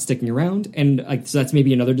definitely want sticking around? And like, so that's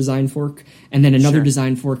maybe another design fork. And then another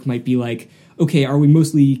design fork might be like, okay, are we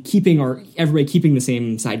mostly everybody keeping the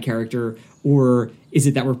same side character, or is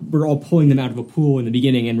it that we're all pulling them out of a pool in the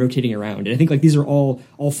beginning and rotating around? And I think like these are all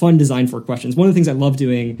fun design fork questions. One of the things I love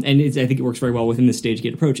doing, and I think it works very well within the stage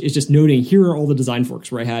gate approach, is just noting here are all the design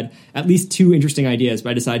forks where I had at least 2 interesting ideas,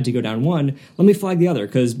 but I decided to go down one. Let me flag the other,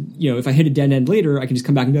 because if I hit a dead end later, I can just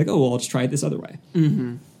come back and be like, oh, well, I'll just try it this other way.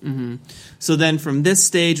 Mm-hmm. Mm-hmm. So then from this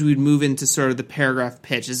stage, we'd move into sort of the paragraph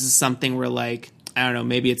pitch. This is something where like, I don't know,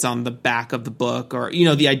 maybe it's on the back of the book, or,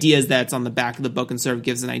 the idea is that it's on the back of the book and sort of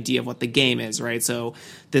gives an idea of what the game is, right? So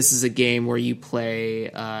this is a game where you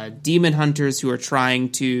play demon hunters who are trying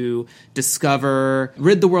to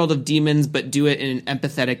rid the world of demons, but do it in an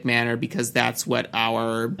empathetic manner because that's what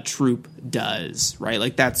our troop does, right?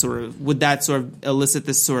 Like would that sort of elicit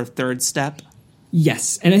this sort of third step?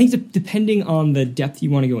 Yes, and I think depending on the depth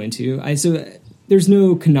you want to go into, there's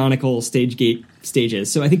no canonical stage gate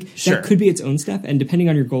stages. So I think that could be its own step. And depending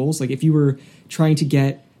on your goals, like if you were trying to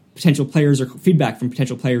get potential players or feedback from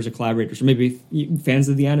potential players or collaborators, or maybe fans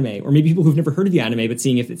of the anime, or maybe people who've never heard of the anime, but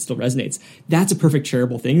seeing if it still resonates, that's a perfect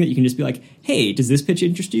shareable thing that you can just be like, hey, does this pitch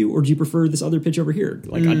interest you? Or do you prefer this other pitch over here?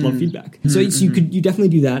 Like, I'd love feedback. So you definitely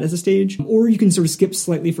do that as a stage, or you can sort of skip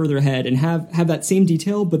slightly further ahead and have that same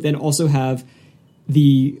detail, but then also have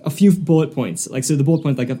a few bullet points. Like, so the bullet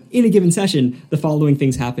point, like in a given session, the following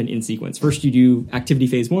things happen in sequence. First, you do activity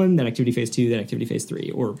phase 1, then activity phase 2, then activity phase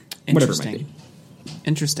 3, or whatever it might be.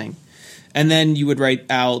 Interesting. And then you would write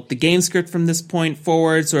out the game script from this point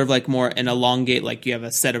forward, sort of like more an elongate, like you have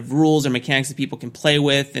a set of rules or mechanics that people can play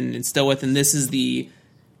with and instill with. And this is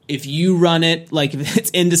if you run it, like if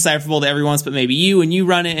it's indecipherable to everyone else but maybe you, and you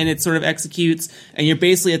run it and it sort of executes, and you're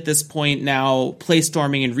basically at this point now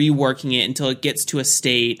playstorming and reworking it until it gets to a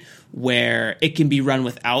state where it can be run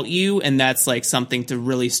without you, and that's like something to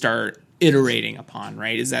really start iterating upon,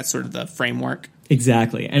 right? Is that sort of the framework?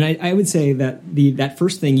 Exactly. And I would say that that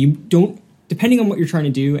first thing, you don't, depending on what you're trying to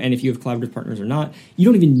do and if you have collaborative partners or not, you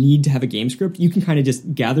don't even need to have a game script. You can kind of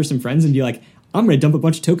just gather some friends and be like, I'm going to dump a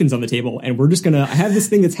bunch of tokens on the table, and we're just going to, I have this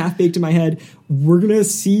thing that's half baked in my head. We're going to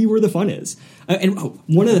see where the fun is.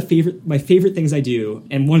 One of my favorite things I do,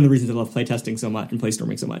 and one of the reasons I love playtesting so much and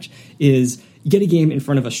playstorming so much, is you get a game in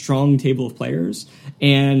front of a strong table of players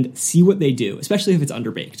and see what they do, especially if it's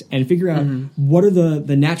underbaked, and figure out what are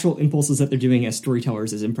the natural impulses that they're doing as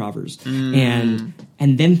storytellers, as improvers, and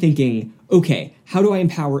then thinking, okay, how do I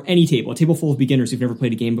empower any table, a table full of beginners who've never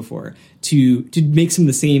played a game before, to make some of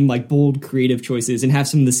the same like bold creative choices and have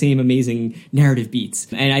some of the same amazing narrative beats.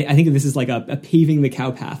 And I think this is like a paving the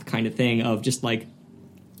cow path kind of thing of just like,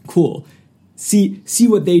 cool, see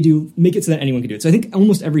what they do, make it so that anyone can do it. So I think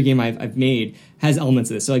almost every game I've made has elements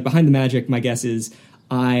of this. So like Behind the Magic, my guess is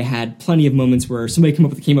I had plenty of moments where somebody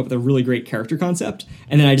came up with a really great character concept,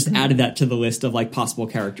 and then I just added that to the list of like possible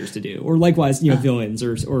characters to do, or likewise, villains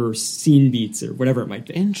or scene beats or whatever it might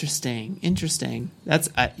be. Interesting. That's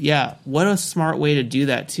what a smart way to do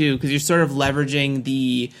that too, because you're sort of leveraging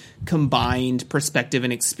the combined perspective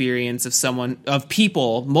and experience of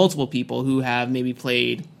multiple people who have maybe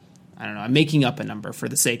played, I don't know, I'm making up a number for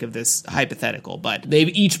the sake of this hypothetical, but they've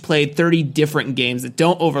each played 30 different games that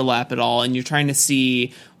don't overlap at all, and you're trying to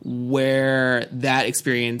see where that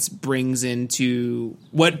experience brings into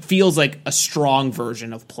what feels like a strong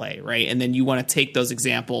version of play, right? And then you want to take those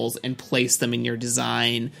examples and place them in your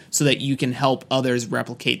design so that you can help others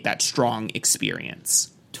replicate that strong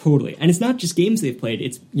experience. Totally. And it's not just games they've played,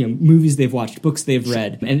 it's movies they've watched, books they've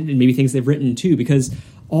read, and maybe things they've written too, because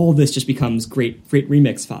all this just becomes great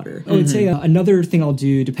remix fodder. I would say another thing I'll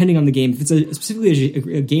do, depending on the game, if it's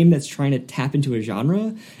specifically a game that's trying to tap into a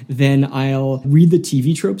genre, then I'll read the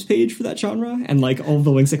TV tropes page for that genre and like all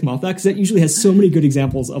the links that come off that, because that usually has so many good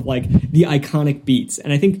examples of like the iconic beats.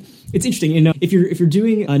 And I think it's interesting. If you're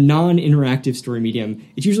doing a non-interactive story medium,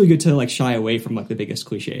 it's usually good to like shy away from like the biggest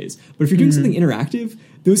cliches. But if you're doing something interactive,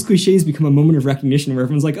 those cliches become a moment of recognition where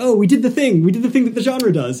everyone's like, oh, we did the thing that the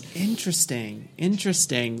genre does. Interesting.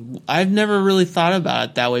 I've never really thought about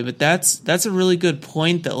it that way, but that's a really good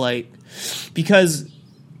point, that like, because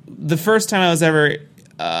the first time I was ever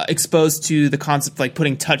exposed to the concept of like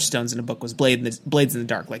putting touchstones in a book was Blades in the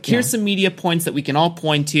Dark. Like, here's some media points that we can all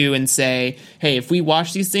point to and say, hey, if we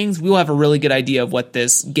watch these things, we'll have a really good idea of what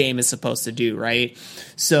this game is supposed to do, right?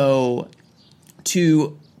 So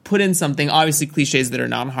to put in something, obviously cliches that are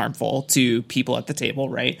non-harmful to people at the table,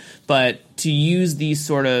 right? But to use these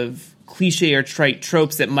sort of cliche or trite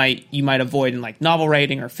tropes that you might avoid in like novel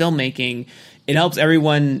writing or filmmaking It helps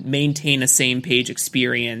everyone maintain a same page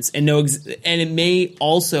experience and and it may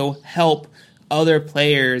also help other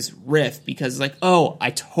players riff because like, oh,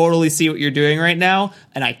 I totally see what you're doing right now,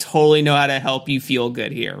 and I totally know how to help you feel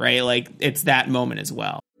good here, right? Like it's that moment as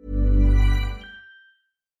well.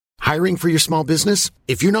 Hiring for your small business?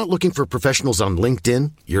 If you're not looking for professionals on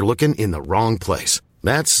LinkedIn, you're looking in the wrong place.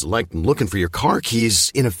 That's like looking for your car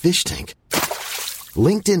keys in a fish tank.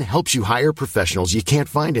 LinkedIn helps you hire professionals you can't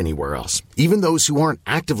find anywhere else, even those who aren't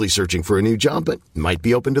actively searching for a new job but might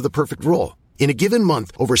be open to the perfect role. In a given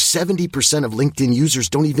month, over 70% of LinkedIn users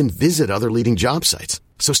don't even visit other leading job sites.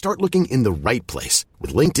 So start looking in the right place.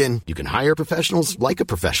 With LinkedIn, you can hire professionals like a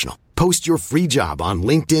professional. Post your free job on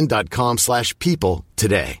linkedin.com/people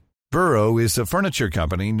today. Burrow is a furniture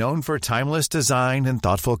company known for timeless design and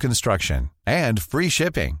thoughtful construction and free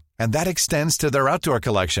shipping. And that extends to their outdoor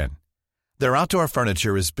collection. Their outdoor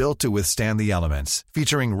furniture is built to withstand the elements,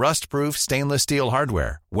 featuring rust-proof stainless steel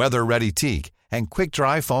hardware, weather-ready teak, and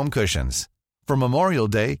quick-dry foam cushions. For Memorial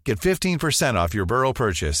Day, get 15% off your Burrow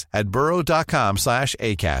purchase at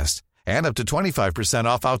burrow.com/ACAST and up to 25%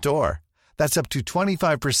 off outdoor. That's up to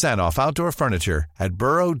 25% off outdoor furniture at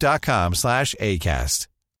burrow.com/ACAST.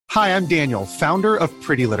 Hi, I'm Daniel, founder of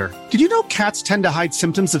Pretty Litter. Did you know cats tend to hide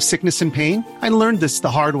symptoms of sickness and pain? I learned this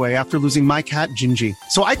the hard way after losing my cat, Gingy.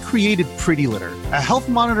 So I created Pretty Litter, a health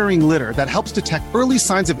monitoring litter that helps detect early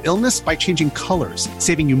signs of illness by changing colors,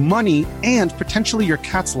 saving you money and potentially your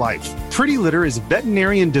cat's life. Pretty Litter is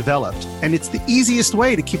veterinarian developed, and it's the easiest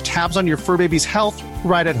way to keep tabs on your fur baby's health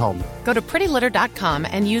right at home. Go to prettylitter.com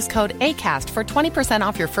and use code ACAST for 20%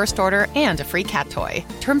 off your first order and a free cat toy.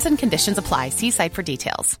 Terms and conditions apply. See site for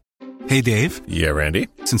details. Hey, Dave. Yeah, Randy.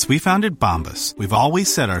 Since we founded Bombas, we've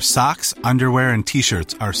always said our socks, underwear, and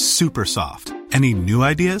T-shirts are super soft. Any new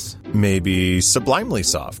ideas? Maybe sublimely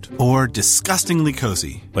soft. Or disgustingly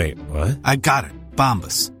cozy. Wait, what? I got it.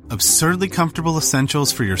 Bombas. Absurdly comfortable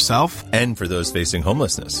essentials for yourself and for those facing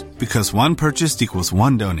homelessness. Because one purchased equals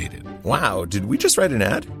one donated. Wow, did we just write an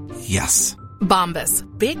ad? Yes. Bombas.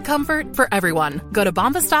 Big comfort for everyone. Go to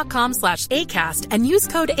bombas.com/ACAST and use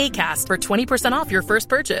code ACAST for 20% off your first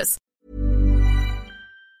purchase.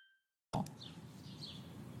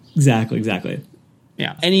 Exactly.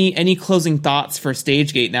 Yeah. Any closing thoughts for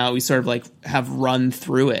StageGate now that we sort of like have run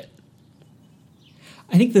through it?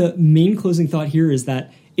 I think the main closing thought here is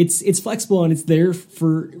that it's flexible and it's there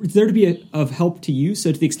to be of help to you.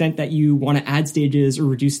 So to the extent that you want to add stages or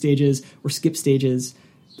reduce stages or skip stages,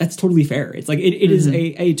 that's totally fair. It's like it is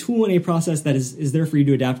a tool and a process that is there for you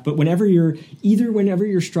to adapt. But whenever you're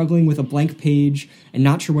struggling with a blank page and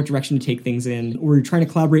not sure what direction to take things in, or you're trying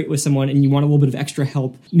to collaborate with someone and you want a little bit of extra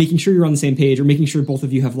help, making sure you're on the same page or making sure both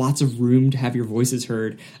of you have lots of room to have your voices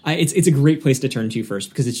heard, it's a great place to turn to first,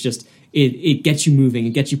 because it's just it gets you moving,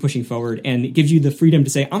 it gets you pushing forward, and it gives you the freedom to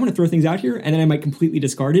say, I'm going to throw things out here, and then I might completely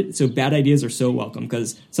discard it. So bad ideas are so welcome,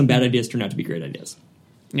 because some bad ideas turn out to be great ideas.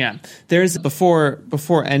 Yeah. There's before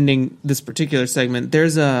ending this particular segment,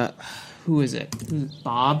 there's who is it?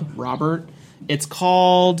 Robert. It's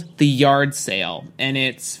called The Yard Sale, and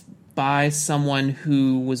it's by someone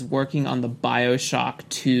who was working on the BioShock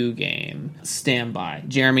 2 game. Stand by.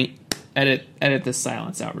 Jeremy, edit this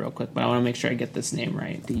silence out real quick, but I want to make sure I get this name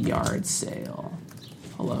right. The Yard Sale.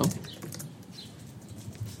 Hello?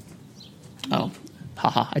 Oh,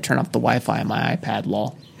 haha, I turned off the Wi-Fi on my iPad,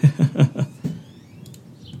 lol.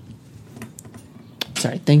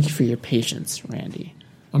 Sorry, thank you for your patience, Randy.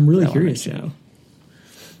 I'm really curious now.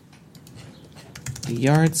 The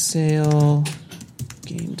Yard Sale,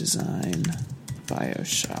 game design,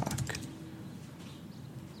 BioShock.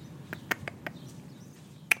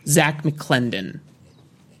 Zach McClendon.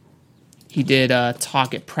 He did a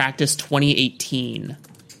talk at Practice 2018.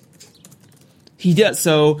 He did,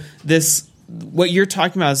 so this... What you're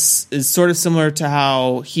talking about is sort of similar to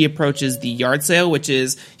how he approaches the yard sale, which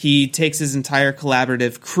is he takes his entire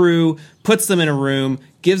collaborative crew, puts them in a room,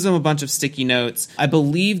 gives them a bunch of sticky notes. I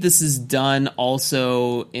believe this is done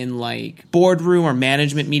also in like boardroom or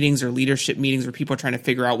management meetings or leadership meetings where people are trying to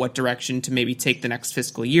figure out what direction to maybe take the next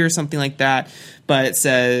fiscal year or something like that. But it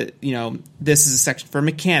says, this is a section for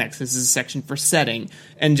mechanics. This is a section for setting,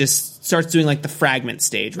 and just starts doing like the fragment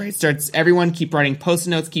stage, right? Starts everyone keep writing post-it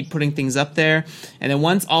notes, keep putting things up there. And then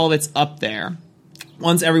once all of it's up there,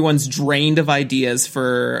 once everyone's drained of ideas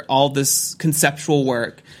for all this conceptual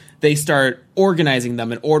work, they start organizing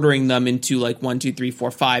them and ordering them into like 1, 2, 3,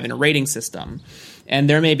 4, 5 in a rating system. And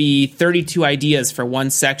there may be 32 ideas for one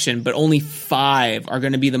section, but only 5 are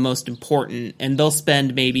going to be the most important. And they'll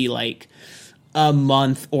spend maybe like a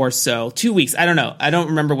month or so, 2 weeks. I don't know. I don't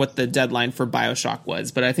remember what the deadline for BioShock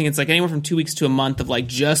was, but I think it's like anywhere from 2 weeks to a month of like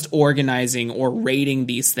just organizing or rating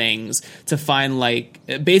these things to find like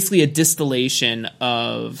basically a distillation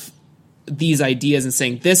of these ideas and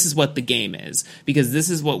saying this is what the game is, because this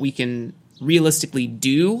is what we can realistically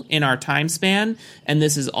do in our time span, and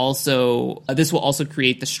this will also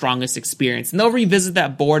create the strongest experience. And they'll revisit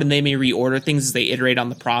that board and they may reorder things as they iterate on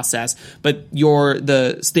the process, but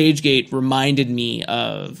the stage gate reminded me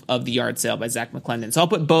of the yard sale by Zach McClendon. So I'll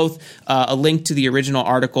put both a link to the original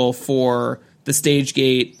article for the stage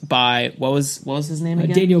gate by what was his name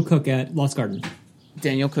again? Daniel Cook at Lost Garden.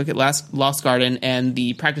 Daniel Cook at Lost Garden, and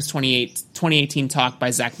the Practice 2018 talk by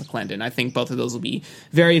Zach McClendon. I think both of those will be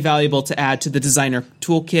very valuable to add to the designer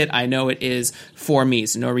toolkit. I know it is for me,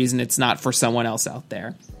 so no reason it's not for someone else out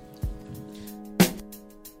there.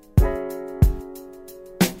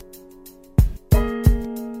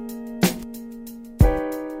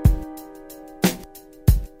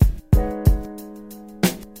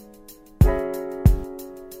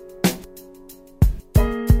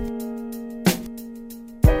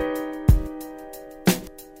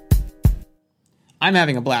 I'm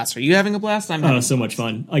having a blast. Are you having a blast? I'm having so much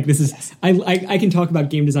fun. Like this is, I can talk about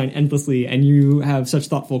game design endlessly, and you have such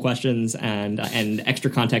thoughtful questions and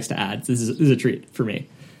extra context to add. This is a treat for me.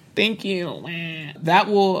 Thank you. That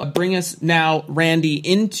will bring us now, Randy,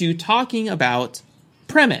 into talking about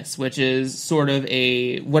Premise, which is sort of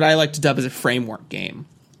what I like to dub as a framework game,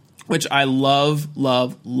 which I love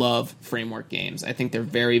framework games. I think they're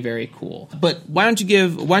very, very cool. But why don't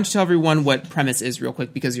you tell everyone what Premise is real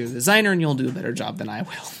quick, because you're the designer and you'll do a better job than I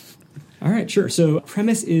will. All right, sure. So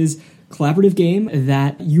Premise is a collaborative game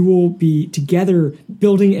that you will be together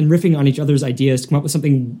building and riffing on each other's ideas to come up with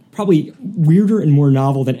something probably weirder and more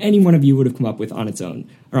novel than any one of you would have come up with on its own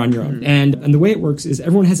or on your own. And the way it works is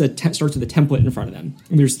everyone has starts with a template in front of them.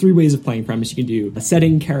 And there's 3 ways of playing Premise. You can do a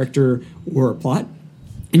setting, character, or a plot.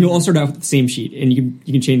 And you'll all start out with the same sheet, and you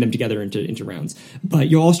can chain them together into rounds. But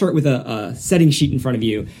you'll all start with a setting sheet in front of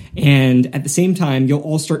you, and at the same time, you'll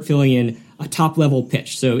all start filling in a top-level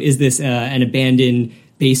pitch. So is this an abandoned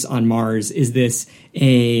base on Mars? Is this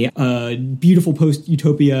a beautiful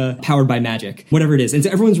post-utopia powered by magic? Whatever it is. And so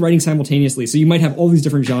everyone's writing simultaneously, so you might have all these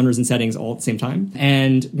different genres and settings all at the same time.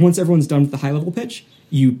 And once everyone's done with the high-level pitch,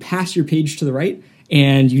 you pass your page to the right,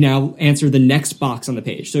 and you now answer the next box on the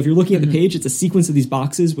page. So if you're looking at the page, it's a sequence of these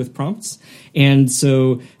boxes with prompts. And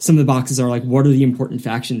so some of the boxes are like, what are the important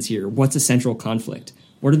factions here? What's a central conflict?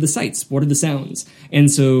 What are the sights? What are the sounds?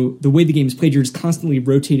 And so the way the game is played, you're just constantly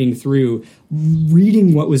rotating through,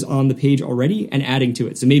 reading what was on the page already and adding to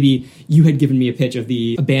it. So maybe you had given me a pitch of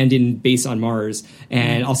the abandoned base on Mars,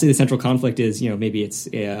 and I'll say the central conflict is, maybe it's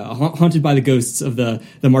haunted by the ghosts of the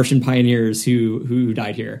Martian pioneers who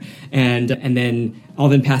died here. And then I'll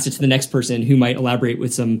then pass it to the next person who might elaborate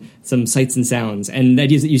with some sights and sounds. And the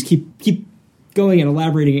idea is that you just keep going and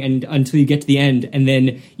elaborating and until you get to the end, and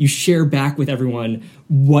then you share back with everyone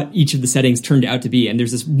what each of the settings turned out to be. And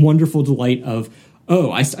there's this wonderful delight of,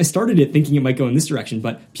 I started it thinking it might go in this direction,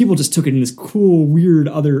 but people just took it in this cool, weird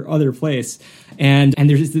other place. And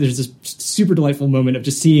there's this super delightful moment of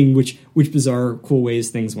just seeing which bizarre, cool ways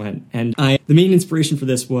things went. And the main inspiration for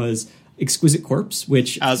this was Exquisite Corpse,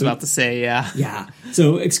 which... I was about to say, yeah. Yeah.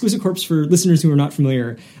 So Exquisite Corpse, for listeners who are not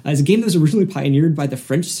familiar, is a game that was originally pioneered by the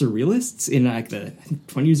French surrealists in like the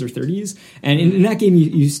 20s or 30s. And in that game,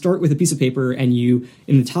 you start with a piece of paper, and you,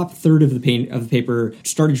 in the top third of the paper,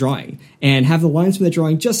 start a drawing, and have the lines from that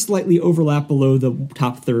drawing just slightly overlap below the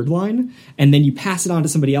top third line, and then you pass it on to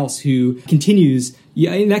somebody else who continues.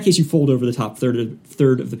 In that case, you fold over the top third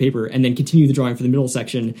of the paper and then continue the drawing for the middle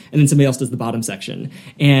section, and then somebody else does the bottom section.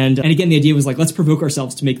 And again, the idea was like, let's provoke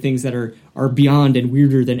ourselves to make things that are beyond and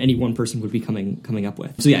weirder than any one person would be coming up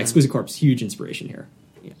with. So yeah, Exquisite Corpse, huge inspiration here.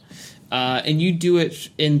 Yeah. And you do it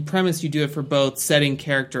in Premise. You do it for both setting,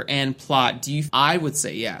 character, and plot. I would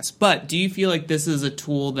say yes, but do you feel like this is a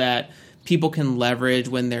tool that people can leverage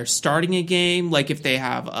when they're starting a game? Like if they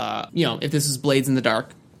have, if this is Blades in the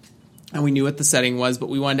Dark, and we knew what the setting was, but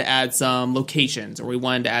we wanted to add some locations, or we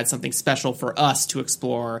wanted to add something special for us to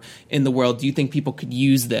explore in the world. Do you think people could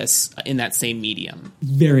use this in that same medium?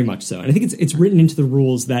 Very much so. And I think it's written into the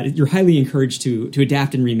rules that you're highly encouraged to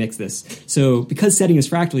adapt and remix this. So because setting is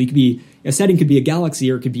fractal, a setting could be a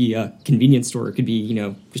galaxy, or it could be a convenience store, it could be,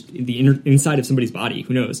 just the inside of somebody's body,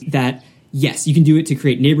 who knows. That, yes, you can do it to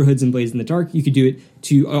create neighborhoods in Blades in the Dark. You could do it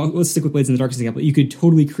to, let's stick with Blades in the Dark as an example. You could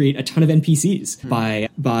totally create a ton of NPCs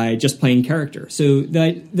by just playing character. So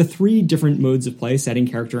the 3 different modes of play, setting,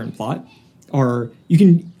 character, and plot, you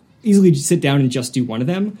can easily just sit down and just do one of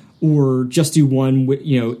them, or just do one,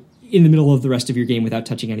 in the middle of the rest of your game without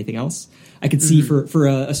touching anything else. I could see for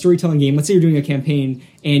a storytelling game, let's say you're doing a campaign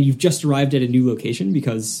and you've just arrived at a new location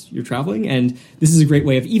because you're traveling, and this is a great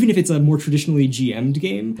way of, even if it's a more traditionally GM'd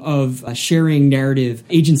game, of sharing narrative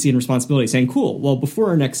agency and responsibility, saying, cool, well, before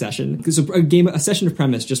our next session, because a session of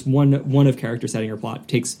premise, just one of character setting or plot,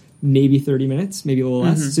 takes maybe 30 minutes, maybe a little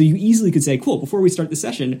less. So you easily could say, cool, before we start the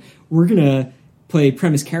session, we're going to play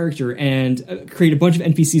premise character and create a bunch of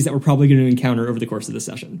NPCs that we're probably going to encounter over the course of the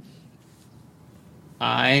session.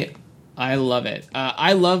 I love it.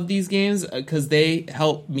 I love these games because they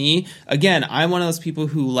help me. Again, I'm one of those people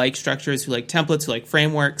who like structures, who like templates, who like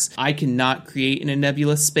frameworks. I cannot create in a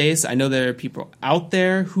nebulous space. I know there are people out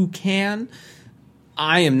there who can.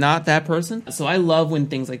 I am not that person. So I love when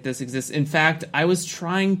things like this exist. In fact, I was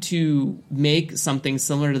trying to make something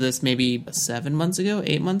similar to this maybe 7 months ago,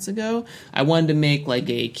 8 months ago. I wanted to make like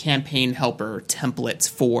a campaign helper template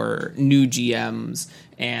for new GMs.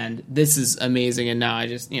 And this is amazing. And now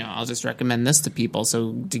I'll just recommend this to people.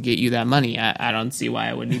 So to get you that money, I don't see why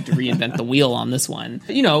I would need to reinvent the wheel on this one.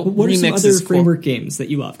 What are some other framework games that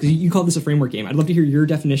you love? Because you call this a framework game. I'd love to hear your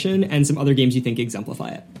definition and some other games you think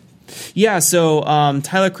exemplify it. Yeah, so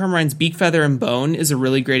Tyler Crumrine's Beak, Feather, and Bone is a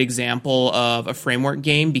really great example of a framework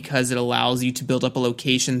game because it allows you to build up a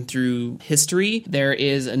location through history. There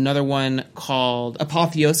is another one called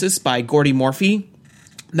Apotheosis by Gordy Morphy.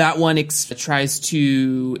 That one tries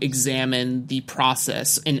to examine the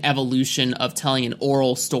process and evolution of telling an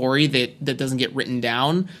oral story that doesn't get written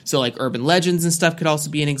down. So like urban legends and stuff could also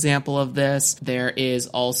be an example of this. There is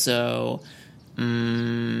also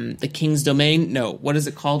The King's Domain. No, what is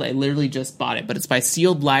it called? I literally just bought it, but it's by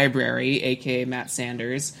Sealed Library, aka Matt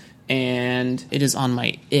Sanders, and it is on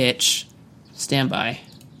my itch. Stand by.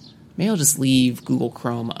 Maybe I'll just leave Google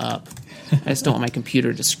Chrome up. I just don't want my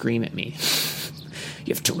computer to scream at me.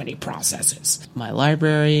 You have too many processes. My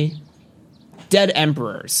library. Dead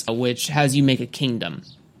Emperors, which has you make a kingdom.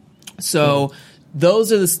 So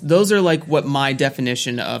those are like what my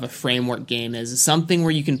definition of a framework game is something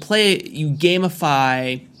where you can play, you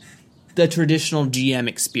gamify the traditional GM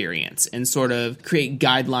experience and sort of create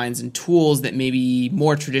guidelines and tools that maybe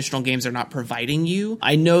more traditional games are not providing you.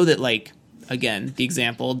 I know that, like, again, the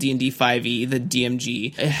example, D&D 5e, the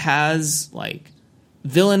DMG, it has like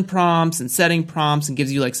villain prompts and setting prompts and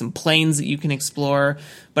gives you like some planes that you can explore.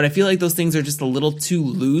 But I feel like those things are just a little too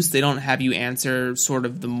loose. They don't have you answer sort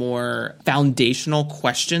of the more foundational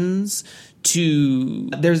questions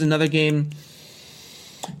There's another game,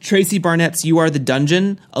 Tracy Barnett's You Are the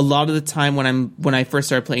Dungeon. A lot of the time when I first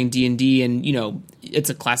started playing D&D, and it's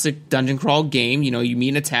a classic dungeon crawl game. You meet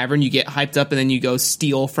in a tavern, you get hyped up, and then you go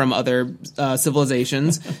steal from other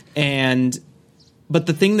civilizations. But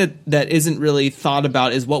the thing that isn't really thought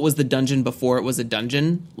about is what was the dungeon before it was a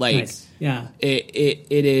dungeon. Like, nice. Yeah,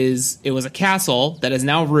 it was a castle that is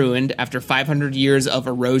now ruined after 500 years of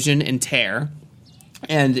erosion and tear.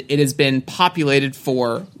 And it has been populated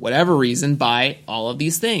for whatever reason by all of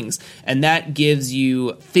these things. And that gives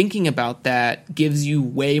you, thinking about that, gives you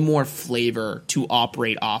way more flavor to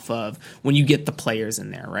operate off of when you get the players in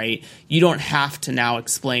there, right? You don't have to now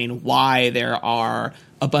explain why there are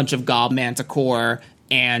a bunch of gob manticore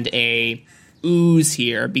and a ooze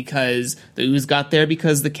here, because the ooze got there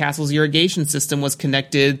because the castle's irrigation system was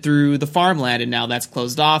connected through the farmland, and now that's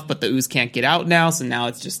closed off, but the ooze can't get out now, so now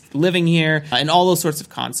it's just living here, and all those sorts of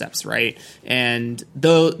concepts, right? And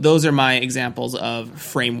those are my examples of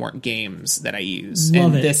framework games that I use.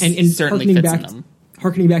 Love and it. This and certainly fits in them.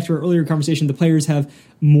 Harkening back to our earlier conversation, the players have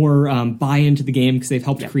more buy-in to the game because they've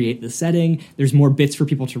helped create the setting. There's more bits for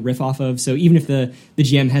people to riff off of. So even if the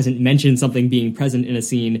GM hasn't mentioned something being present in a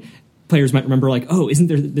scene, players might remember, like, oh, isn't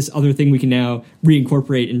there this other thing we can now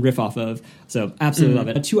reincorporate and riff off of? So absolutely love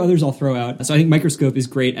it. Two others I'll throw out. So I think Microscope is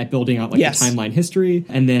great at building out the timeline history.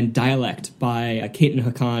 And then Dialect by Kate and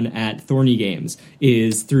Hakan at Thorny Games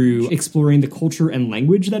is through exploring the culture and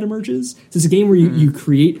language that emerges. So it's a game where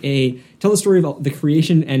you tell the story of the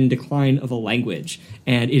creation and decline of a language.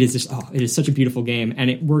 And it is it is such a beautiful game, and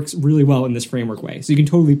it works really well in this framework way. So you can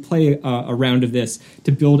totally play a round of this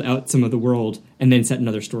to build out some of the world and then set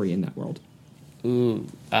another story in that world.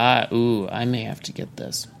 I may have to get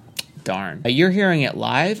this. Darn. You're hearing it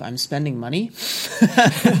live. I'm spending money for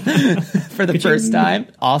the first time.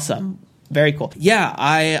 Awesome. Very cool. Yeah,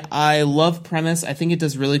 I love premise. I think it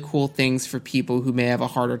does really cool things for people who may have a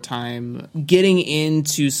harder time getting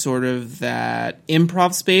into sort of that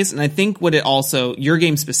improv space. And I think what it also, your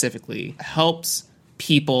game specifically, helps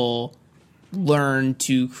people learn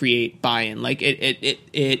to create buy-in. Like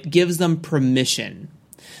it gives them permission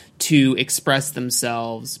to express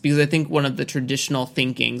themselves, because I think one of the traditional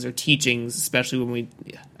thinkings or teachings, especially when we,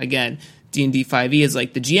 again, D&D 5e is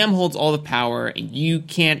like the GM holds all the power and you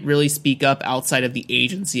can't really speak up outside of the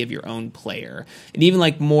agency of your own player. And even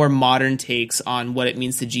like more modern takes on what it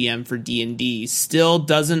means to GM for D&D still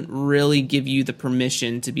doesn't really give you the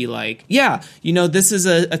permission to be like, yeah, this is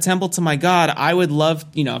a temple to my god. I would love,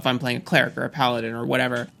 if I'm playing a cleric or a paladin or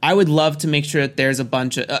whatever, I would love to make sure that there's a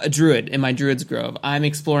bunch of a druid in my druid's grove. I'm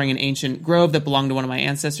exploring an ancient grove that belonged to one of my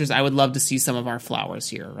ancestors. I would love to see some of our flowers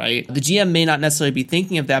here, right? The GM may not necessarily be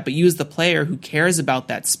thinking of that, but you as the player who cares about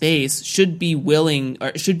that space should be willing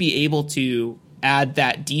or should be able to add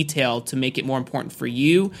that detail to make it more important for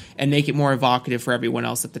you and make it more evocative for everyone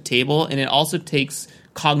else at the table. And it also takes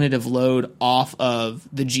cognitive load off of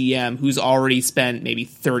the GM, who's already spent maybe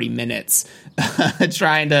 30 minutes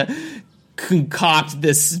trying to concoct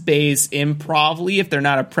this space improvly if they're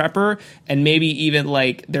not a prepper, and maybe even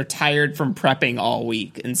like they're tired from prepping all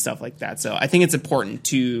week and stuff like that. So I think it's important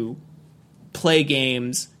to play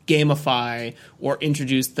games, gamify, or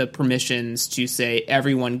introduce the permissions to say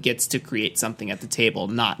everyone gets to create something at the table,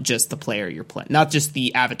 not just the player you're playing, not just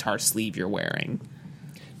the avatar sleeve you're wearing.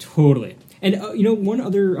 Totally. And, one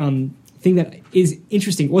other thing that is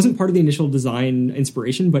interesting, it wasn't part of the initial design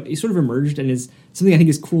inspiration, but it sort of emerged and is something I think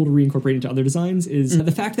is cool to reincorporate into other designs, is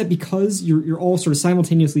the fact that because you're all sort of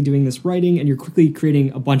simultaneously doing this writing and you're quickly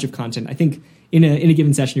creating a bunch of content, I think in a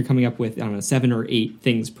given session, you're coming up with, 7 or 8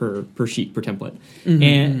 things per sheet, per template.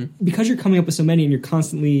 And because you're coming up with so many and you're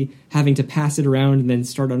constantly having to pass it around and then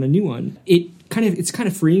start on a new one, it's kind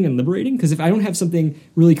of freeing and liberating, because if I don't have something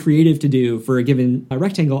really creative to do for a given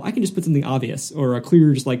rectangle, I can just put something obvious or a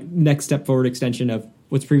clear, just like next step forward extension of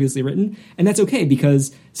what's previously written. And that's okay,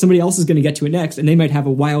 because somebody else is going to get to it next and they might have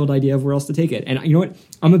a wild idea of where else to take it. And you know what?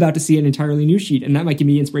 I'm about to see an entirely new sheet, and that might give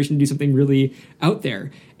me inspiration to do something really out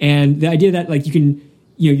there. And the idea that like you can,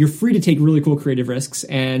 you're free to take really cool creative risks,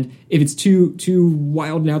 and if it's too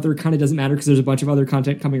wild and out there, it kind of doesn't matter because there's a bunch of other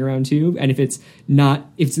content coming around too. And if it's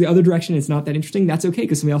the other direction, it's not that interesting, that's okay,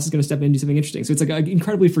 because somebody else is going to step in and do something interesting. So it's like an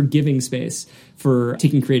incredibly forgiving space for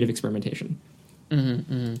taking creative experimentation.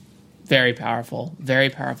 Very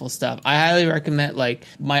powerful stuff. I highly recommend, like,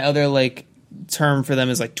 my other like term for them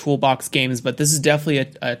is like toolbox games, but this is definitely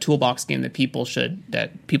a toolbox game that people should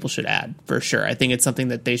add for sure. I think it's something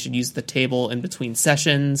that they should use at the table in between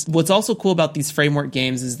sessions. What's also cool about these framework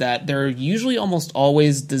games is that they're usually almost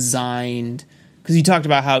always designed, because you talked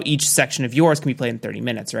about how each section of yours can be played in 30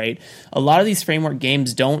 minutes, right? A lot of these framework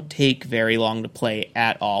games don't take very long to play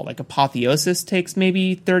at all. Like Apotheosis takes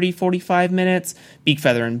maybe 30, 45 minutes. Beak,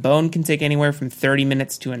 Feather, and Bone can take anywhere from 30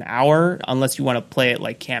 minutes to an hour, unless you want to play it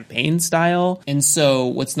like campaign style. And so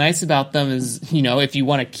what's nice about them is, if you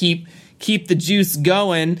want to keep the juice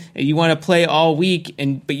going, and you want to play all week,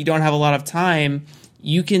 but you don't have a lot of time,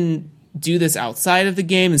 you can do this outside of the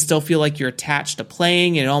game and still feel like you're attached to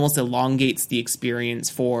playing, and it almost elongates the experience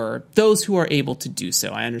for those who are able to do so.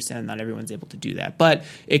 I understand not everyone's able to do that, but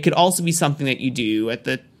it could also be something that you do at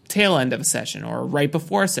the tail end of a session or right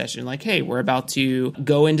before a session. Like, hey, we're about to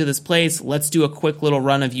go into this place. Let's do a quick little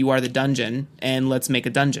run of You Are the Dungeon and let's make a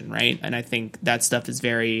dungeon, right? And I think that stuff is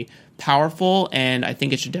very powerful, and I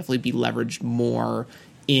think it should definitely be leveraged more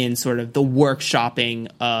in sort of the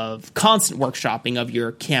constant workshopping of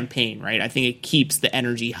your campaign, right? I think it keeps the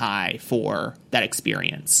energy high for that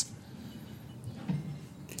experience.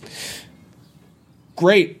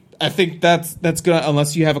 Great. I think that's good,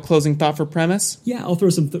 unless you have a closing thought for Premise. Yeah, I'll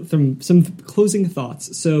throw some closing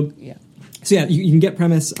thoughts. So you can get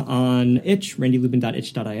Premise on itch,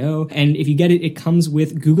 randylubin.itch.io. And if you get it, it comes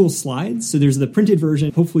with Google Slides. So there's the printed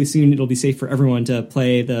version. Hopefully soon it'll be safe for everyone to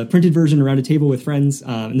play the printed version around a table with friends.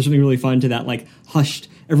 And there's something really fun to that, like, hushed,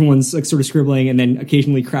 everyone's like sort of scribbling and then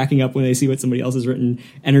occasionally cracking up when they see what somebody else has written,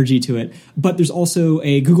 energy to it. But there's also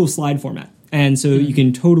a Google Slide format. And so you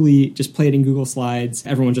can totally just play it in Google Slides.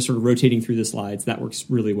 Everyone's just sort of rotating through the slides. That works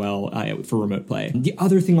really well for remote play. The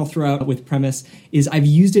other thing I'll throw out with Premise is I've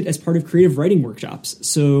used it as part of creative writing workshops.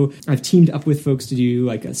 So I've teamed up with folks to do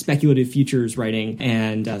like a speculative futures writing.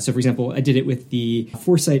 And so, for example, I did it with the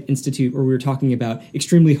Foresight Institute, where we were talking about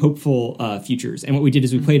extremely hopeful futures. And what we did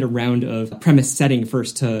is we played a round of premise setting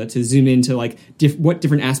first to zoom into like what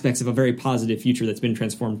different aspects of a very positive future that's been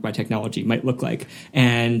transformed by technology might look like.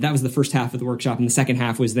 And that was the first half of the workshop, and the second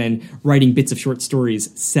half was then writing bits of short stories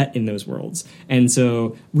set in those worlds. And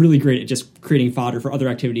so really great at just creating fodder for other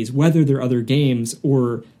activities, whether they're other games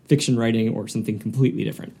or fiction writing or something completely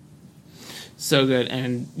different. So good.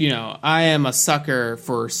 And, I am a sucker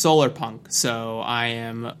for solar punk, so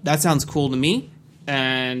that sounds cool to me,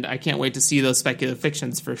 and I can't wait to see those speculative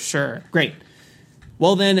fictions for sure. Great.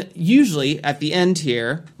 Well, then, usually at the end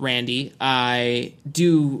here, Randy, I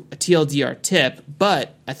do a TLDR tip,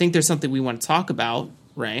 but I think there's something we want to talk about,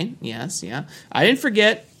 right? Yes, yeah. I didn't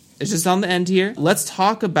forget. It's just on the end here. Let's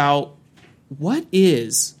talk about what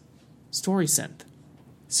is StorySynth.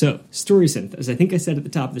 So, StorySynth, as I think I said at the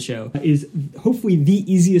top of the show, is hopefully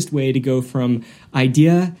the easiest way to go from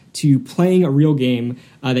idea to playing a real game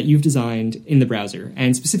that you've designed in the browser.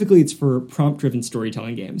 And specifically, it's for prompt-driven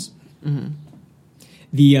storytelling games. Mm-hmm.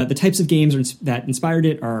 The types of games that inspired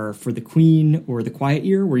it are For the Queen or The Quiet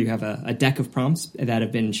Year, where you have a deck of prompts that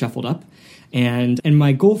have been shuffled up. And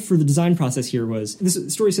my goal for the design process here was, this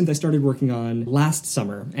StorySynth I started working on last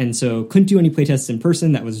summer, and so couldn't do any playtests in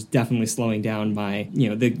person. That was definitely slowing down my,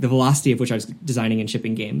 the velocity of which I was designing and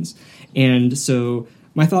shipping games. And so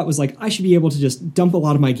my thought was like, I should be able to just dump a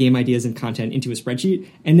lot of my game ideas and content into a spreadsheet,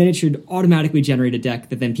 and then it should automatically generate a deck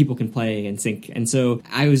that then people can play and sync. And so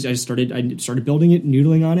I started building it,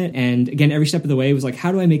 noodling on it, and again, every step of the way was like,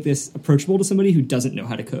 how do I make this approachable to somebody who doesn't know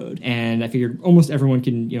how to code? And I figured almost everyone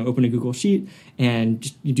can, open a Google Sheet and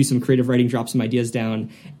just do some creative writing, drop some ideas down,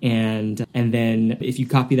 and then if you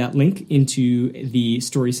copy that link into the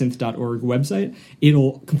storysynth.org website,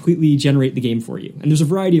 it'll completely generate the game for you. And there's a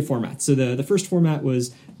variety of formats. So the first format was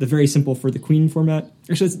the very simple For the Queen format.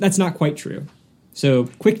 Actually, that's not quite true. So,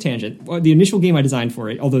 quick tangent. The initial game I designed for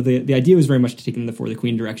it, although the idea was very much to take in the For the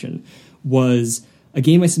Queen direction, was a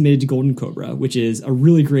game I submitted to Golden Cobra, which is a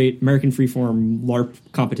really great American freeform LARP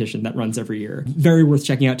competition that runs every year. Very worth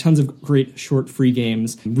checking out. Tons of great short free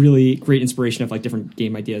games. Really great inspiration of different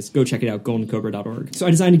game ideas. Go check it out, goldencobra.org. So I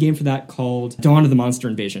designed a game for that called Dawn of the Monster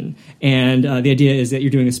Invasion. And the idea is that you're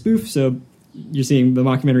doing a spoof, so you're seeing the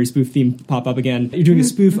mockumentary spoof theme pop up again. You're doing a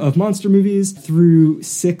spoof of monster movies through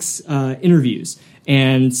 6 interviews.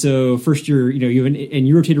 And so first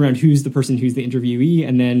you rotate around who's the person who's the interviewee,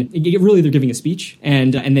 and then really they're giving a speech,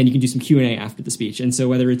 and then you can do some Q&A after the speech. And so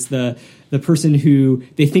whether it's the person who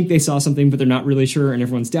they think they saw something but they're not really sure and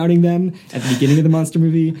everyone's doubting them at the beginning of the monster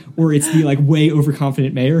movie, or it's the way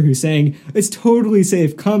overconfident mayor who's saying it's totally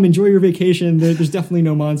safe, come enjoy your vacation, there's definitely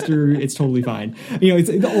no monster, it's totally fine.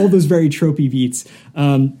 It's all those very tropey beats.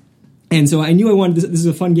 And so I knew I wanted this is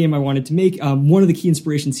a fun game I wanted to make. One of the key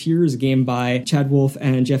inspirations here is a game by Chad Wolf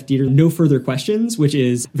and Jeff Dieter, No Further Questions, which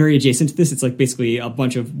is very adjacent to this. It's basically a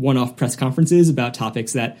bunch of one-off press conferences about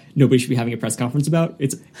topics that nobody should be having a press conference about.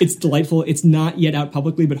 It's delightful. It's not yet out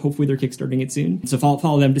publicly, but hopefully they're kickstarting it soon. So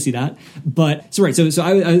follow them to see that. But so I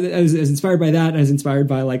was inspired by that. I was inspired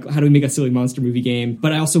by how do we make a silly monster movie game?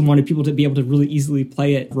 But I also wanted people to be able to really easily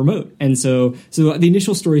play it remote. And so the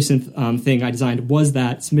initial StorySynth thing I designed was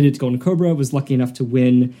that, submitted to Golden Cobra, was lucky enough to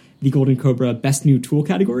win the Golden Cobra Best New Tool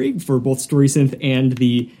category for both StorySynth and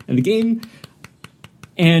the game.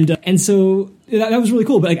 And so that was really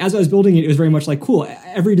cool. But as I was building it, it was very much cool.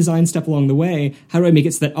 Every design step along the way, how do I make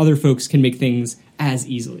it so that other folks can make things as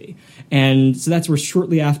easily? And so that's where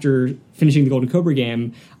shortly after finishing the Golden Cobra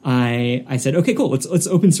game, I said, okay, cool, let's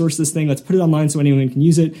open source this thing. Let's put it online so anyone can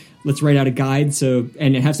use it. Let's write out a guide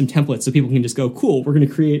and have some templates so people can just go, cool, we're going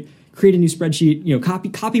to create a new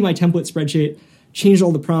spreadsheet, copy my template spreadsheet, change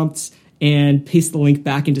all the prompts, and paste the link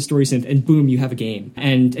back into StorySynth, and boom, you have a game.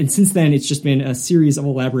 And since then, it's just been a series of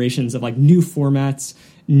elaborations of new formats,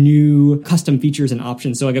 new custom features and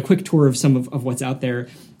options. So a quick tour of some of what's out there.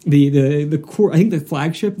 The core, I think the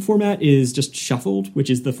flagship format is just shuffled, which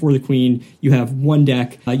is the For the Queen. You have one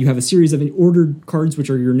deck, you have a series of ordered cards, which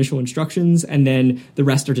are your initial instructions, and then the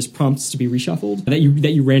rest are just prompts to be reshuffled that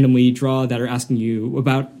you randomly draw that are asking you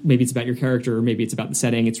about, maybe it's about your character, or maybe it's about the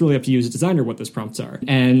setting. It's really up to you as a designer what those prompts are.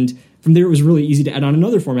 And from there, it was really easy to add on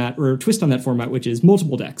another format, or a twist on that format, which is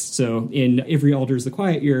multiple decks. So in Avery Alder's The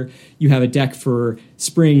Quiet Year, you have a deck for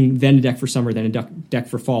spring, then a deck for summer, then a deck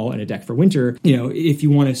for fall, and a deck for winter. If you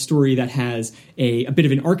want a story that has a bit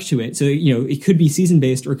of an arc to it, so it could be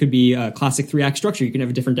season-based, or it could be a classic 3-act structure. You can have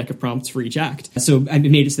a different deck of prompts for each act. So I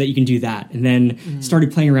made it so that you can do that, and then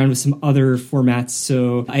started playing around with some other formats.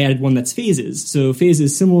 So I added one that's phases. So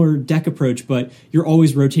phases, similar deck approach, but you're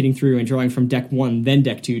always rotating through and drawing from deck 1, then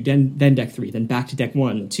deck 2, then deck 3, then back to deck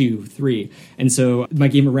 1, 2, 3. And so my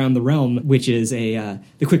game Around the Realm, which is the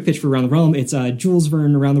quick pitch for Around the Realm, it's Jules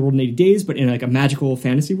Verne Around the World in 80 Days, but in a magical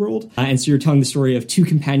fantasy world. And so you're telling the story of 2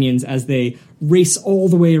 companions as they race all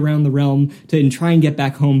the way around the realm to try and get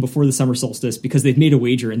back home before the summer solstice, because they've made a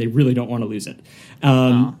wager and they really don't want to lose it.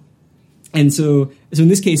 And so in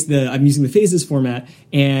this case, I'm using the phases format,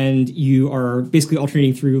 and you are basically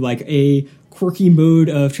alternating through a quirky mode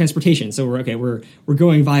of transportation. So we're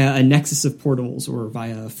going via a nexus of portals or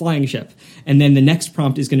via a flying ship. And then the next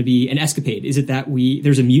prompt is going to be an escapade. Is it that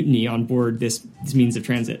there's a mutiny on board this means of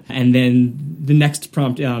transit? And then the next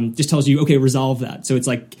prompt just tells you, okay, resolve that. So it's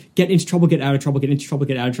like, get into trouble, get out of trouble, get into trouble,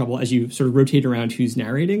 get out of trouble, as you sort of rotate around who's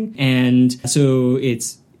narrating. And so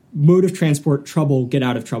it's mode of transport, trouble, get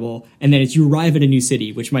out of trouble, and then it's you arrive at a new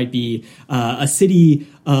city, which might be a city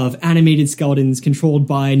of animated skeletons controlled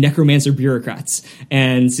by necromancer bureaucrats.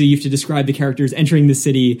 And so you have to describe the characters entering the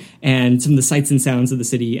city and some of the sights and sounds of the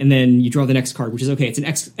city, and then you draw the next card, which is, okay, it's an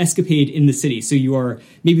escapade in the city. So you are,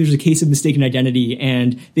 maybe there's a case of mistaken identity,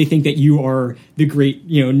 and they think that you are the great,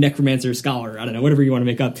 necromancer scholar, I don't know, whatever you want to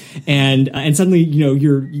make up. And suddenly,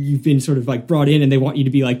 you've been sort of like brought in, and they want you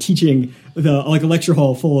to be like teaching a lecture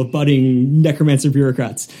hall full of budding necromancer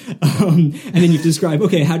bureaucrats. And then you have to describe,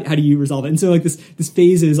 okay, how do you resolve it? And so like this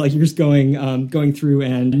phase is like you're just going through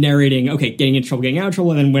and narrating, okay, getting into trouble, getting out of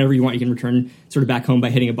trouble, and then whenever you want, you can return sort of back home by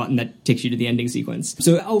hitting a button that takes you to the ending sequence.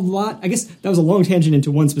 So I guess that was a long tangent into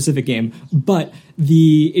one specific game, but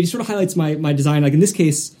it sort of highlights my design. Like in this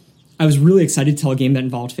case, I was really excited to tell a game that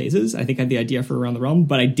involved phases. I think I had the idea for Around the Realm,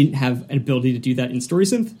 but I didn't have an ability to do that in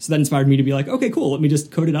StorySynth. So that inspired me to be like, okay, cool, let me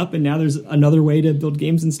just code it up, and now there's another way to build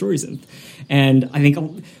games in StorySynth. And I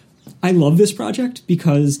think I love this project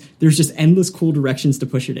because there's just endless cool directions to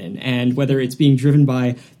push it in. And whether it's being driven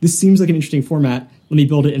by, this seems like an interesting format, let me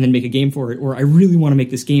build it and then make a game for it, or I really want to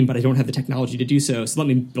make this game, but I don't have the technology to do so let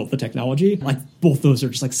me build the technology. Like, both those are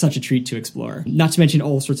just like such a treat to explore. Not to mention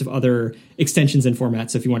all sorts of other extensions and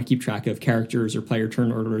formats. So if you want to keep track of characters or player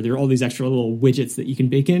turn order, there are all these extra little widgets that you can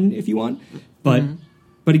bake in if you want. But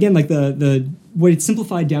again, like the what it's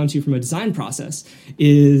simplified down to from a design process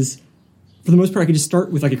is, for the most part, I could just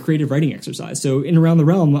start with like a creative writing exercise. So in Around the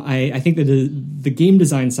Realm, I think that the game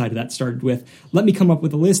design side of that started with, let me come up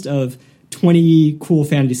with a list of 20 cool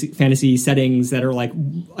fantasy settings that are like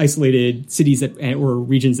isolated cities or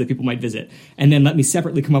regions that people might visit. And then let me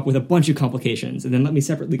separately come up with a bunch of complications. And then let me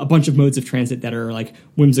separately a bunch of modes of transit that are like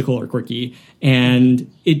whimsical or quirky. And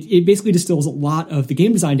it basically distills a lot of the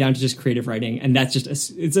game design down to just creative writing. And that's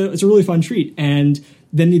just, it's a really fun treat. And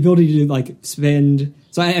then the ability to like spend...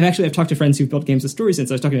 So I've talked to friends who've built games with StorySynth.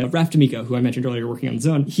 So I was talking to Raf D'Amico, who I mentioned earlier, working on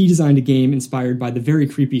Zone. He designed a game inspired by the very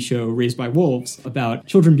creepy show Raised by Wolves about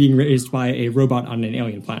children being raised by a robot on an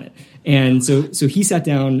alien planet. And so he sat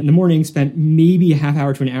down in the morning, spent maybe a half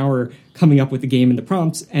hour to an hour coming up with the game and the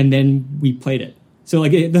prompts, and then we played it. So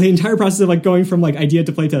like the entire process of like going from like idea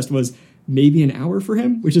to playtest was maybe an hour for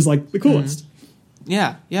him, which is like the coolest.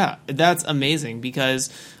 Yeah, that's amazing,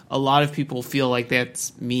 because a lot of people feel like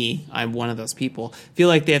that's me. I'm one of those people. Feel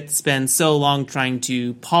like they have to spend so long trying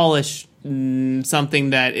to polish something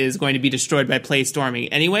that is going to be destroyed by play storming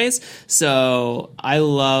anyways. So I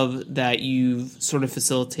love that you've sort of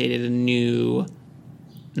facilitated a new,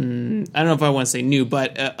 I don't know if I want to say new,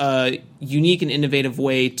 but a unique and innovative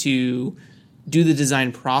way to do the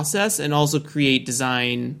design process and also create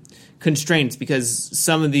design constraints, because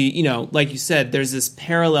some of the, like you said, there's this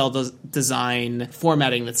parallel design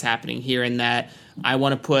formatting that's happening here, in that I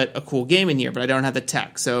want to put a cool game in here, but I don't have the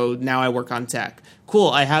tech. So now I work on tech. Cool,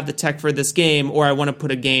 I have the tech for this game, or I want to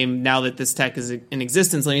put a game, now that this tech is in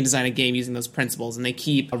existence, let me design a game using those principles. And they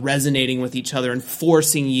keep resonating with each other and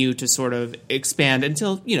forcing you to sort of expand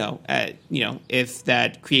until, if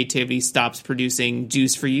that creativity stops producing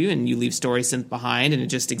juice for you and you leave StorySynth behind and it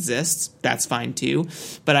just exists, that's fine too.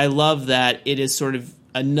 But I love that it is sort of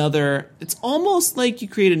it's almost like you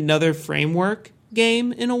create another framework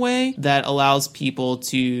game in a way that allows people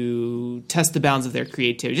to test the bounds of their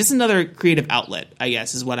creativity. Just another creative outlet, I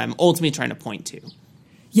guess, is what I'm ultimately trying to point to.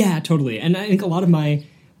 Yeah, totally. And I think a lot of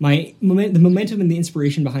the momentum and the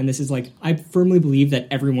inspiration behind this is like, I firmly believe that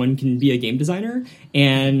everyone can be a game designer,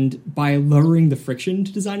 and by lowering the friction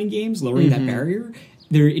to designing games, lowering that barrier,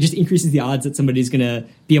 it just increases the odds that somebody's going to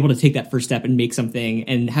be able to take that first step and make something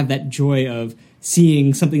and have that joy of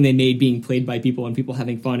seeing something they made being played by people and people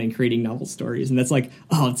having fun and creating novel stories. And that's like,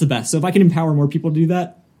 it's the best. So if I can empower more people to do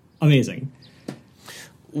that, amazing.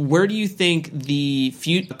 Where do you think the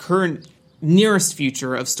current nearest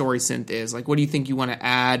future of StorySynth is? Like, what do you think you want to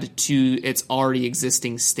add to its already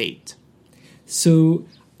existing state? So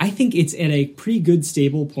I think it's at a pretty good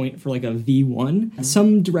stable point for like a V1.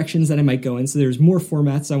 Some directions that I might go in. So there's more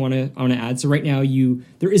formats I want to add. So right now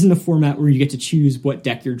there isn't a format where you get to choose what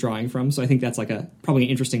deck you're drawing from. So I think that's like probably an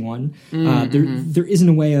interesting one. There isn't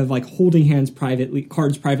a way of like holding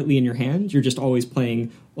cards privately in your hand. You're just always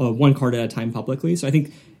playing one card at a time publicly. So I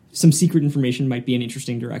think some secret information might be an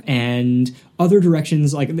interesting direction. And other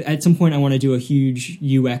directions, like at some point I want to do a huge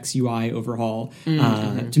UX UI overhaul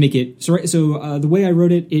to make it so the way I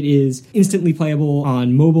wrote it is instantly playable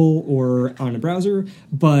on mobile or on a browser,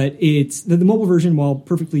 but it's the mobile version, while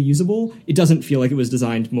perfectly usable, it doesn't feel like it was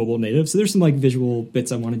designed mobile native. So there's some like visual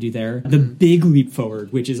bits I want to do there. The big leap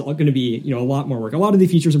forward, which is going to be a lot more work. A lot of the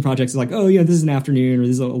features and projects is like, oh yeah, this is an afternoon or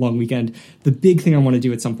this is a long weekend. The big thing I want to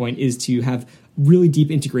do at some point is to have really deep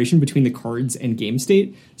integration between the cards and game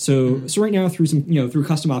state. So right now through through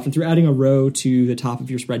custom options, through adding a row to the top of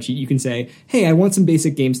your spreadsheet, you can say, hey, I want some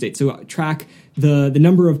basic game state. So track the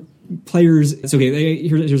number of players. It's okay.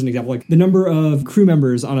 Here's an example: like the number of crew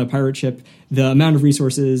members on a pirate ship, the amount of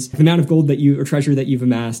resources, the amount of gold or treasure that you've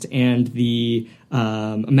amassed, and the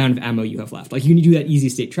amount of ammo you have left. Like you can do that easy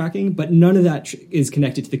state tracking, but none of that is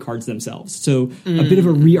connected to the cards themselves. So a bit of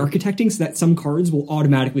a re-architecting so that some cards will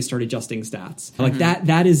automatically start adjusting stats. Like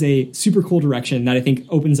that is a super cool direction that I think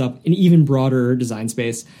opens up an even broader design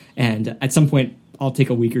space. And at some point, I'll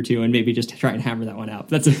take a week or two and maybe just try and hammer that one out.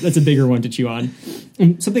 That's a bigger one to chew on.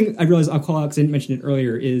 And something I realized I'll call out because I didn't mention it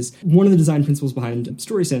earlier is one of the design principles behind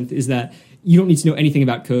StorySynth is that you don't need to know anything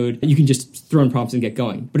about code. You can just throw in prompts and get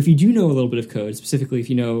going. But if you do know a little bit of code, specifically if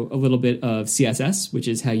you know a little bit of CSS, which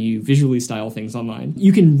is how you visually style things online,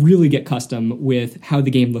 you can really get custom with how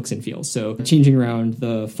the game looks and feels. So changing around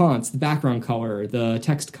the fonts, the background color, the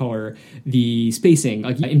text color, the spacing,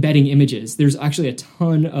 like embedding images. There's actually a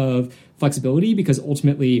ton of flexibility because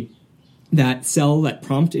ultimately that cell, that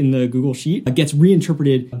prompt in the Google Sheet gets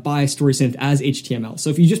reinterpreted by StorySynth as HTML.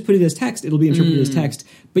 So if you just put it as text, it'll be interpreted as text,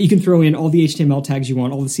 but you can throw in all the HTML tags you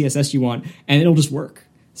want, all the CSS you want, and it'll just work.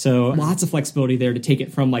 So lots of flexibility there to take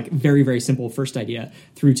it from like very, very simple first idea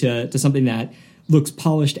through to something that looks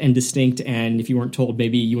polished and distinct, and if you weren't told,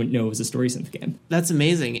 maybe you wouldn't know it was a StorySynth game. That's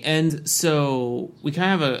amazing. And so we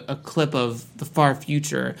kind of have a clip of the far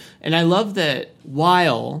future, and I love that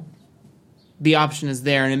while the option is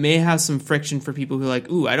there, and it may have some friction for people who are like,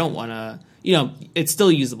 ooh, I don't want to, it's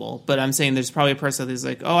still usable, but I'm saying there's probably a person who's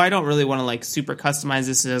like, oh, I don't really want to like super customize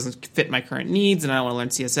this. It doesn't fit my current needs, and I don't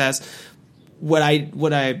want to learn CSS. What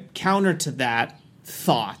I counter to that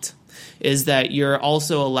thought is that you're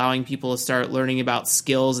also allowing people to start learning about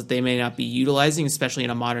skills that they may not be utilizing, especially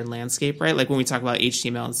in a modern landscape, right? Like when we talk about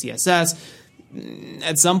HTML and CSS,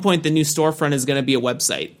 at some point the new storefront is going to be a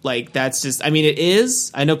website. Like that's just, I mean, it is.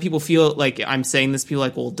 I know people feel like I'm saying this, people are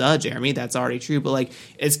like, well, duh, Jeremy, that's already true. But like,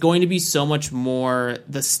 it's going to be so much more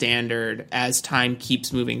the standard as time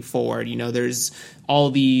keeps moving forward. There's all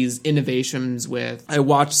these innovations I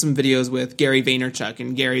watched some videos with Gary Vaynerchuk,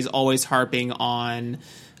 and Gary's always harping on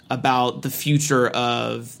about the future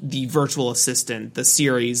of the virtual assistant, the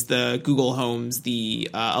Siris, the Google Homes, the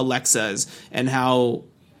Alexas, and how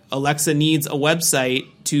Alexa needs a website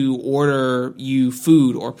to order you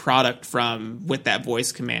food or product from with that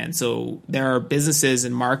voice command. So there are businesses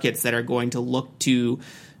and markets that are going to look to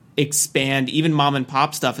expand. Even mom and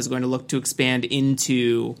pop stuff is going to look to expand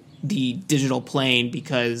into the digital plane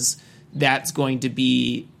because that's going to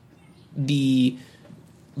be the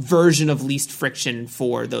version of least friction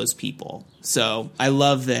for those people. So I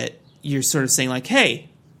love that you're sort of saying like, hey,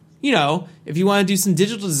 if you want to do some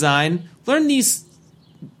digital design, learn these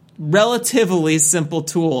relatively simple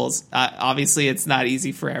tools. Obviously, it's not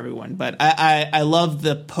easy for everyone, but I love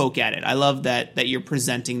the poke at it. I love that you're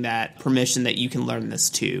presenting that permission that you can learn this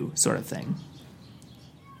too, sort of thing.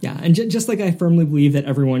 Yeah, and just like I firmly believe that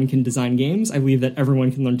everyone can design games, I believe that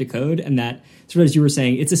everyone can learn to code, and that, sort of as you were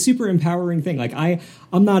saying, it's a super empowering thing. Like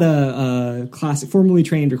I'm not a formally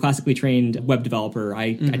trained or classically trained web developer.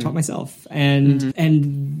 I taught myself,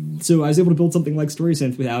 and so I was able to build something like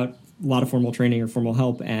StorySynth without a lot of formal training or formal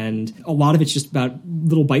help, and a lot of it's just about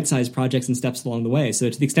little bite-sized projects and steps along the way. So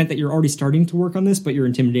to the extent that you're already starting to work on this, but you're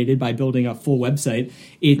intimidated by building a full website,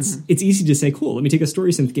 it's easy to say, cool, let me take a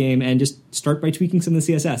StorySynth game and just start by tweaking some of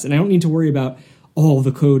the CSS. And I don't need to worry about all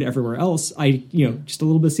the code everywhere else. Just a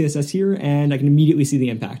little bit of CSS here, and I can immediately see the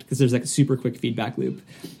impact because there's like a super quick feedback loop.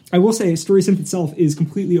 I will say StorySynth itself is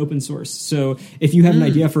completely open source. So if you have an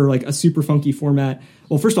idea for like a super funky format,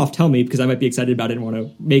 well, first off, tell me because I might be excited about it and want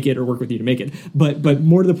to make it or work with you to make it. But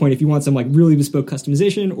more to the point, if you want some like really bespoke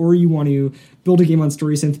customization, or you want to build a game on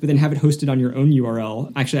StorySynth but then have it hosted on your own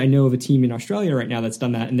URL. Actually, I know of a team in Australia right now that's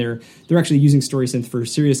done that, and they're actually using StorySynth for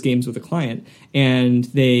serious games with a client, and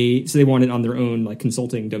they want it on their own like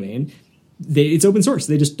consulting domain. It's open source.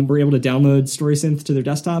 They just were able to download StorySynth to their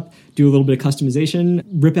desktop, do a little bit of customization,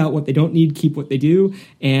 rip out what they don't need, keep what they do,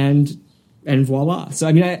 and voila. So,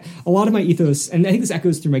 I mean, a lot of my ethos, and I think this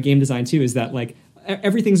echoes through my game design too, is that like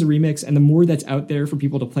everything's a remix, and the more that's out there for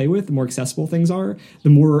people to play with, the more accessible things are, the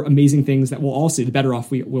more amazing things that we'll all see, the better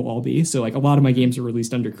off we'll all be. So like a lot of my games are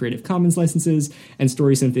released under Creative Commons licenses, and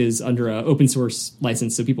StorySynth is under an open source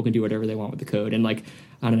license, so people can do whatever they want with the code. And like,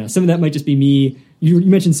 I don't know, some of that might just be me. You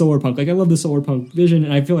mentioned Solarpunk. Like, I love the Solarpunk vision,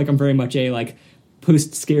 and I feel like I'm very much a like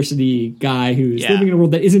post-scarcity guy who's living in a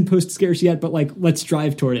world that isn't post-scarce yet, but like, let's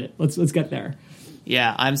drive toward it. Let's get there.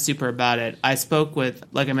 Yeah, I'm super about it. I spoke with,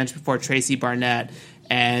 like I mentioned before, Tracy Barnett,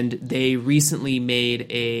 and they recently made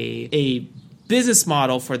a business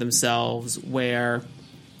model for themselves where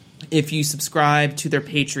if you subscribe to their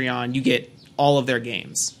Patreon, you get all of their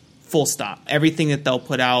games. Full stop. Everything that they'll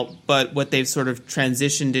put out, but what they've sort of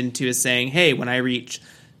transitioned into is saying, hey, when I reach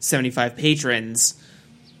 75 patrons,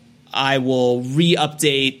 I will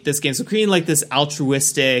re-update this game. So creating like this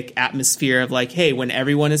altruistic atmosphere of like, hey, when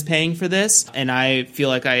everyone is paying for this and I feel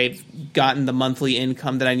like I've gotten the monthly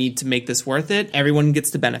income that I need to make this worth it, everyone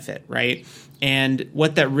gets to benefit, right? And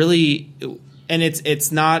what that really... And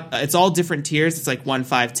it's all different tiers. It's like 1,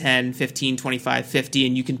 5, 10, 15, 25, 50,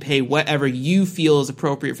 and you can pay whatever you feel is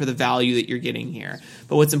appropriate for the value that you're getting here.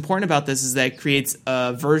 But what's important about this is that it creates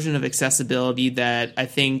a version of accessibility that I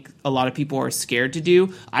think a lot of people are scared to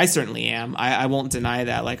do. I certainly am. I won't deny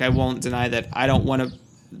that. Like, I won't deny that I don't want to...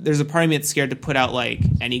 There's a part of me that's scared to put out like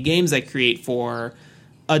any games I create for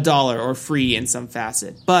 $1 or free in some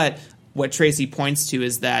facet. But what Tracy points to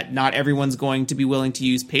is that not everyone's going to be willing to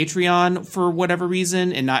use Patreon for whatever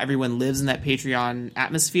reason, and not everyone lives in that Patreon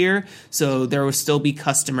atmosphere. So there will still be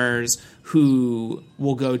customers who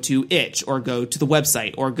will go to Itch or go to the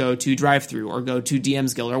website or go to DriveThru or go to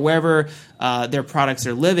DM's Guild or wherever their products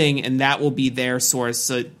are living, and that will be their source.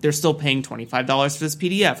 So they're still paying $25 for this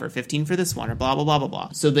PDF or $15 for this one or blah, blah, blah, blah, blah.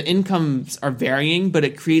 So the incomes are varying, but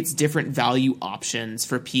it creates different value options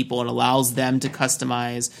for people and allows them to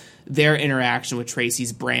customize their interaction with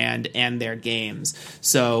Tracy's brand and their games.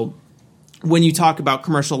 So when you talk about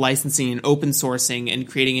commercial licensing and open sourcing and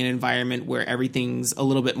creating an environment where everything's a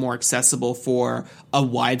little bit more accessible for a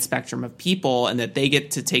wide spectrum of people and that they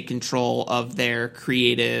get to take control of their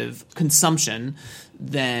creative consumption,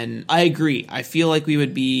 then I agree. I feel like we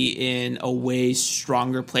would be in a way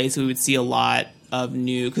stronger place. We would see a lot of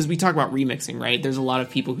new, because we talk about remixing, right? There's a lot of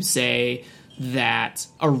people who say that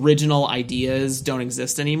original ideas don't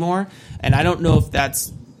exist anymore. And I don't know if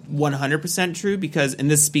that's 100% true, because,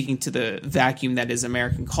 and this is speaking to the vacuum that is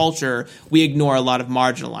American culture, we ignore a lot of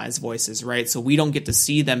marginalized voices, right? So we don't get to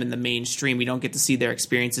see them in the mainstream. We don't get to see their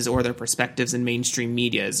experiences or their perspectives in mainstream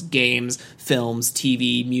medias, games, films,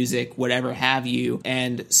 TV, music, whatever have you.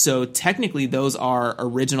 And so technically those are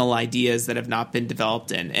original ideas that have not been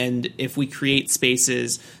developed in. And if we create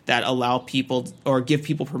spaces that allow people or give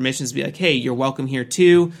people permissions to be like, hey, you're welcome here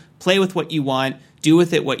too, play with what you want, do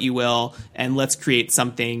with it what you will, and let's create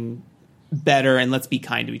something better, and let's be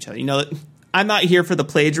kind to each other. You know, I'm not here for the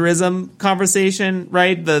plagiarism conversation,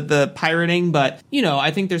 right? The pirating, but, you know,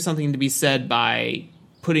 I think there's something to be said by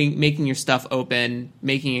making your stuff open,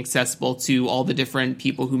 making accessible to all the different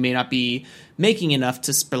people who may not be making enough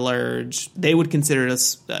to splurge. They would consider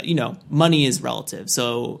us, money is relative.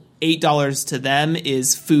 So $8 to them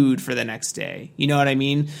is food for the next day. You know what I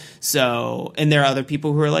mean? So, and there are other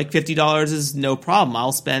people who are like, $50 is no problem.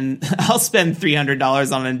 I'll spend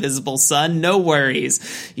 $300 on Invisible Sun. No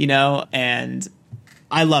worries, and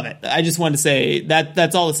I love it. I just wanted to say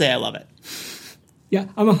that's all to say. I love it. Yeah,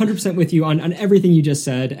 I'm 100% with you on everything you just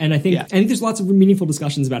said. And I think there's lots of meaningful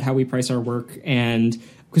discussions about how we price our work, and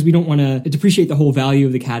because we don't want to depreciate the whole value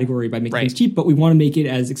of the category by making things cheap, but we want to make it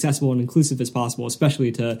as accessible and inclusive as possible, especially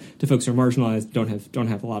to folks who are marginalized, don't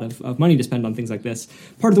have a lot of money to spend on things like this.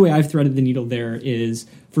 Part of the way I've threaded the needle there is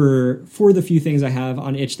for the few things I have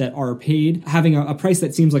on itch that are paid, having a price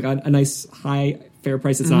that seems like a nice high fair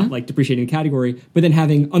price that's not like depreciating the category, but then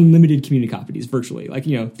having unlimited community copies virtually, like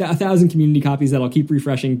 1,000 community copies that I'll keep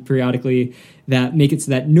refreshing periodically, that make it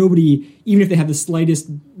so that nobody, even if they have the slightest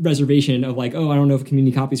reservation of like, oh, I don't know if a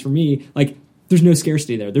community copy is for me, like there's no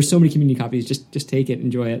scarcity there. There's so many community copies, just take it,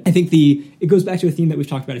 enjoy it. I think it goes back to a theme that we've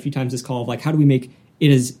talked about a few times, this call of like, how do we make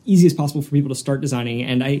it as easy as possible for people to start designing?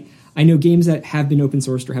 And I know games that have been open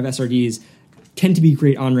sourced or have SRDs tend to be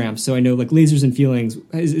great on-ramps. So I know like Lasers and Feelings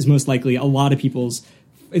is most likely a lot of people's,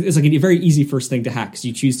 it's like a very easy first thing to hack. So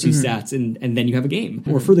you choose 2 stats and then you have a game.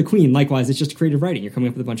 Or for the Queen, likewise, it's just creative writing. You're coming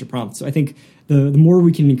up with a bunch of prompts. So I think the more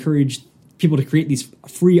we can encourage people to create these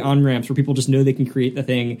free on-ramps where people just know they can create the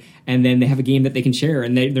thing and then they have a game that they can share,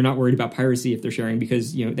 and they're not worried about piracy if they're sharing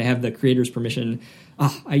because they have the creator's permission.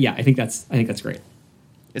 I think that's great.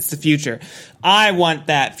 It's the future. I want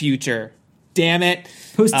that future. Damn it.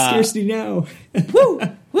 Post scarcity now.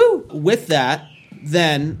 Woo! With that,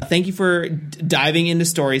 then thank you for diving into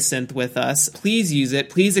Story Synth with us. Please use it.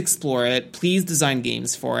 Please explore it. Please design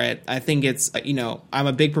games for it. I think it's, I'm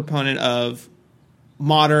a big proponent of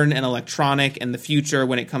modern and electronic and the future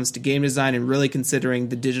when it comes to game design and really considering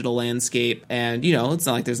the digital landscape. And, it's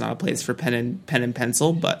not like there's not a place for pen and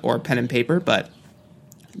pencil, or pen and paper, but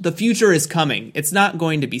the future is coming. It's not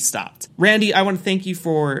going to be stopped. Randy, I want to thank you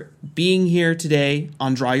for being here today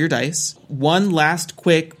on Draw Your Dice. One last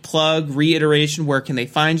quick plug, reiteration, where can they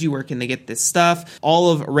find you? Where can they get this stuff?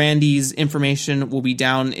 All of Randy's information will be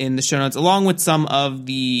down in the show notes, along with some of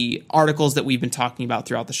the articles that we've been talking about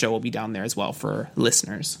throughout the show will be down there as well for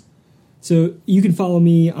listeners. So you can follow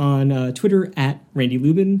me on Twitter at Randy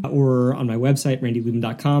Lubin or on my website,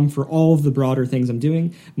 randylubin.com, for all of the broader things I'm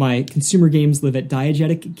doing. My consumer games live at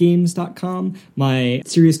diegeticgames.com. My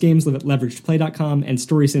serious games live at leveragedplay.com. And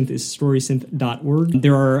StorySynth is storysynth.org.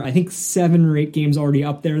 There are, I think, 7 or 8 games already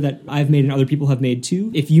up there that I've made and other people have made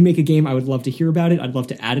too. If you make a game, I would love to hear about it. I'd love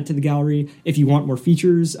to add it to the gallery. If you want more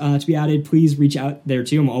features to be added, please reach out there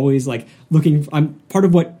too. I'm always looking. I'm part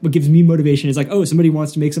of what gives me motivation is somebody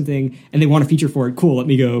wants to make something and they want a feature for it. Cool, let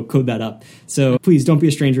me go code that up. So please don't be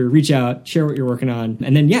a stranger. Reach out, share what you're working on.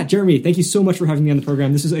 And then, Jeremy, thank you so much for having me on the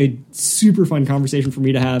program. This is a super fun conversation for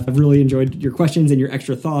me to have. I've really enjoyed your questions and your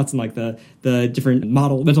extra thoughts and the different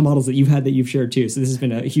mental models that you've had that you've shared too. So this has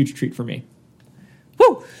been a huge treat for me.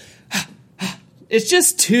 Woo! It's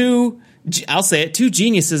just two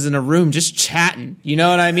geniuses in a room just chatting. You know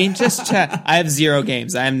what I mean? Just chat. I have 0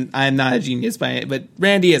 games. I'm not a genius by it, but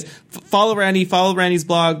Randy is. Follow Randy, follow Randy's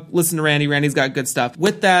blog, listen to Randy. Randy's got good stuff.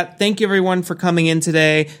 With that, thank you everyone for coming in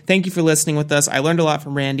today. Thank you for listening with us. I learned a lot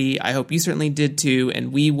from Randy. I hope you certainly did too,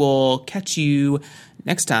 and we will catch you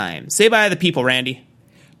next time. Say bye to the people, Randy.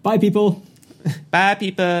 Bye, people. Bye,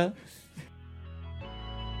 people.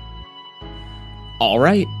 All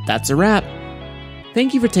right, that's a wrap.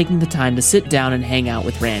 Thank you for taking the time to sit down and hang out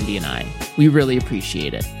with Randy and I. We really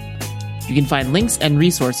appreciate it. You can find links and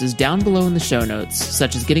resources down below in the show notes,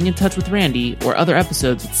 such as getting in touch with Randy or other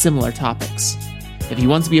episodes with similar topics. If you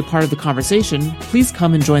want to be a part of the conversation, please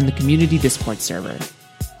come and join the community Discord server.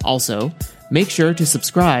 Also, make sure to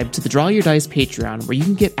subscribe to the Draw Your Dice Patreon, where you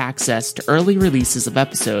can get access to early releases of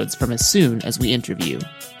episodes from as soon as we interview.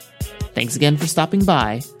 Thanks again for stopping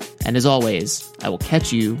by, and as always, I will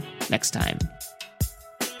catch you next time.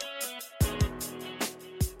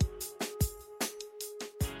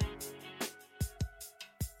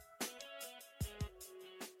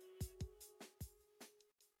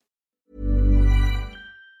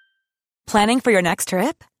 Planning for your next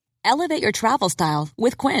trip? Elevate your travel style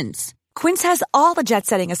with Quince. Quince has all the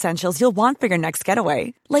jet-setting essentials you'll want for your next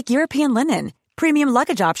getaway, like European linen, premium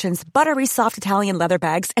luggage options, buttery soft Italian leather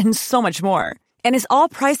bags, and so much more. And is all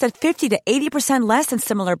priced at 50 to 80% less than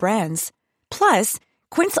similar brands. Plus,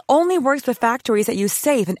 Quince only works with factories that use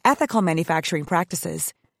safe and ethical manufacturing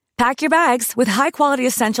practices. Pack your bags with high-quality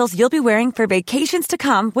essentials you'll be wearing for vacations to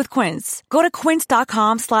come with Quince. Go to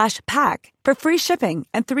quince.com/pack for free shipping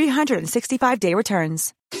and 365-day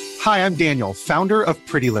returns. Hi, I'm Daniel, founder of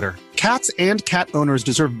Pretty Litter. Cats and cat owners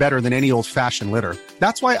deserve better than any old-fashioned litter.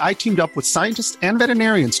 That's why I teamed up with scientists and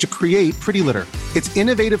veterinarians to create Pretty Litter. Its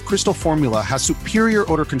innovative crystal formula has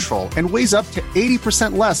superior odor control and weighs up to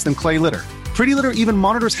 80% less than clay litter. Pretty Litter even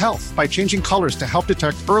monitors health by changing colors to help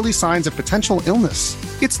detect early signs of potential illness.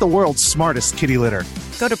 It's the world's smartest kitty litter.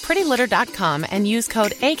 Go to prettylitter.com and use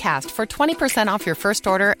code ACAST for 20% off your first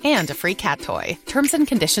order and a free cat toy. Terms and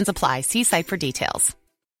conditions apply. See site for details.